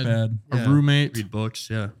an bed, iPad. a Yeah. roommate. read books.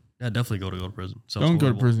 Yeah. Yeah, definitely go to prison. Sounds Don't go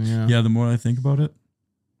to horrible. prison. Yeah. Yeah, the more I think about it,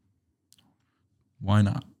 why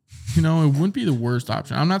not? You know, it wouldn't be the worst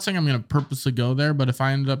option. I'm not saying I'm going to purposely go there, but if it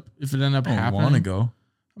ended up I don't want to happening, go.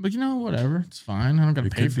 I'm like, you know, whatever, it's fine. I don't got to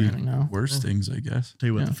It pay could for be anything now. worse things, I guess. Tell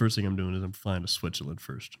you what, Yeah. the first thing I'm doing is I'm flying to Switzerland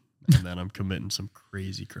first. And then I'm committing some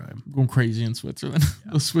crazy crime. I'm going crazy in Switzerland.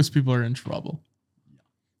 The Swiss people are in trouble.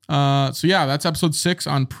 So yeah, that's episode 6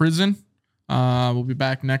 on prison. We'll be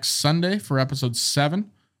back next Sunday for episode 7.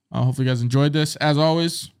 Hopefully you guys enjoyed this. As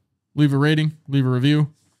always, leave a rating, leave a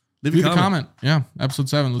review, leave a comment. Yeah, episode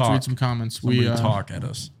 7. Let's Talk. read some comments. Somebody talk at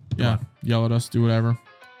us. Yeah, yell at us, do whatever.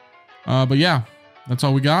 But yeah, that's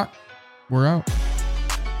all we got. We're out.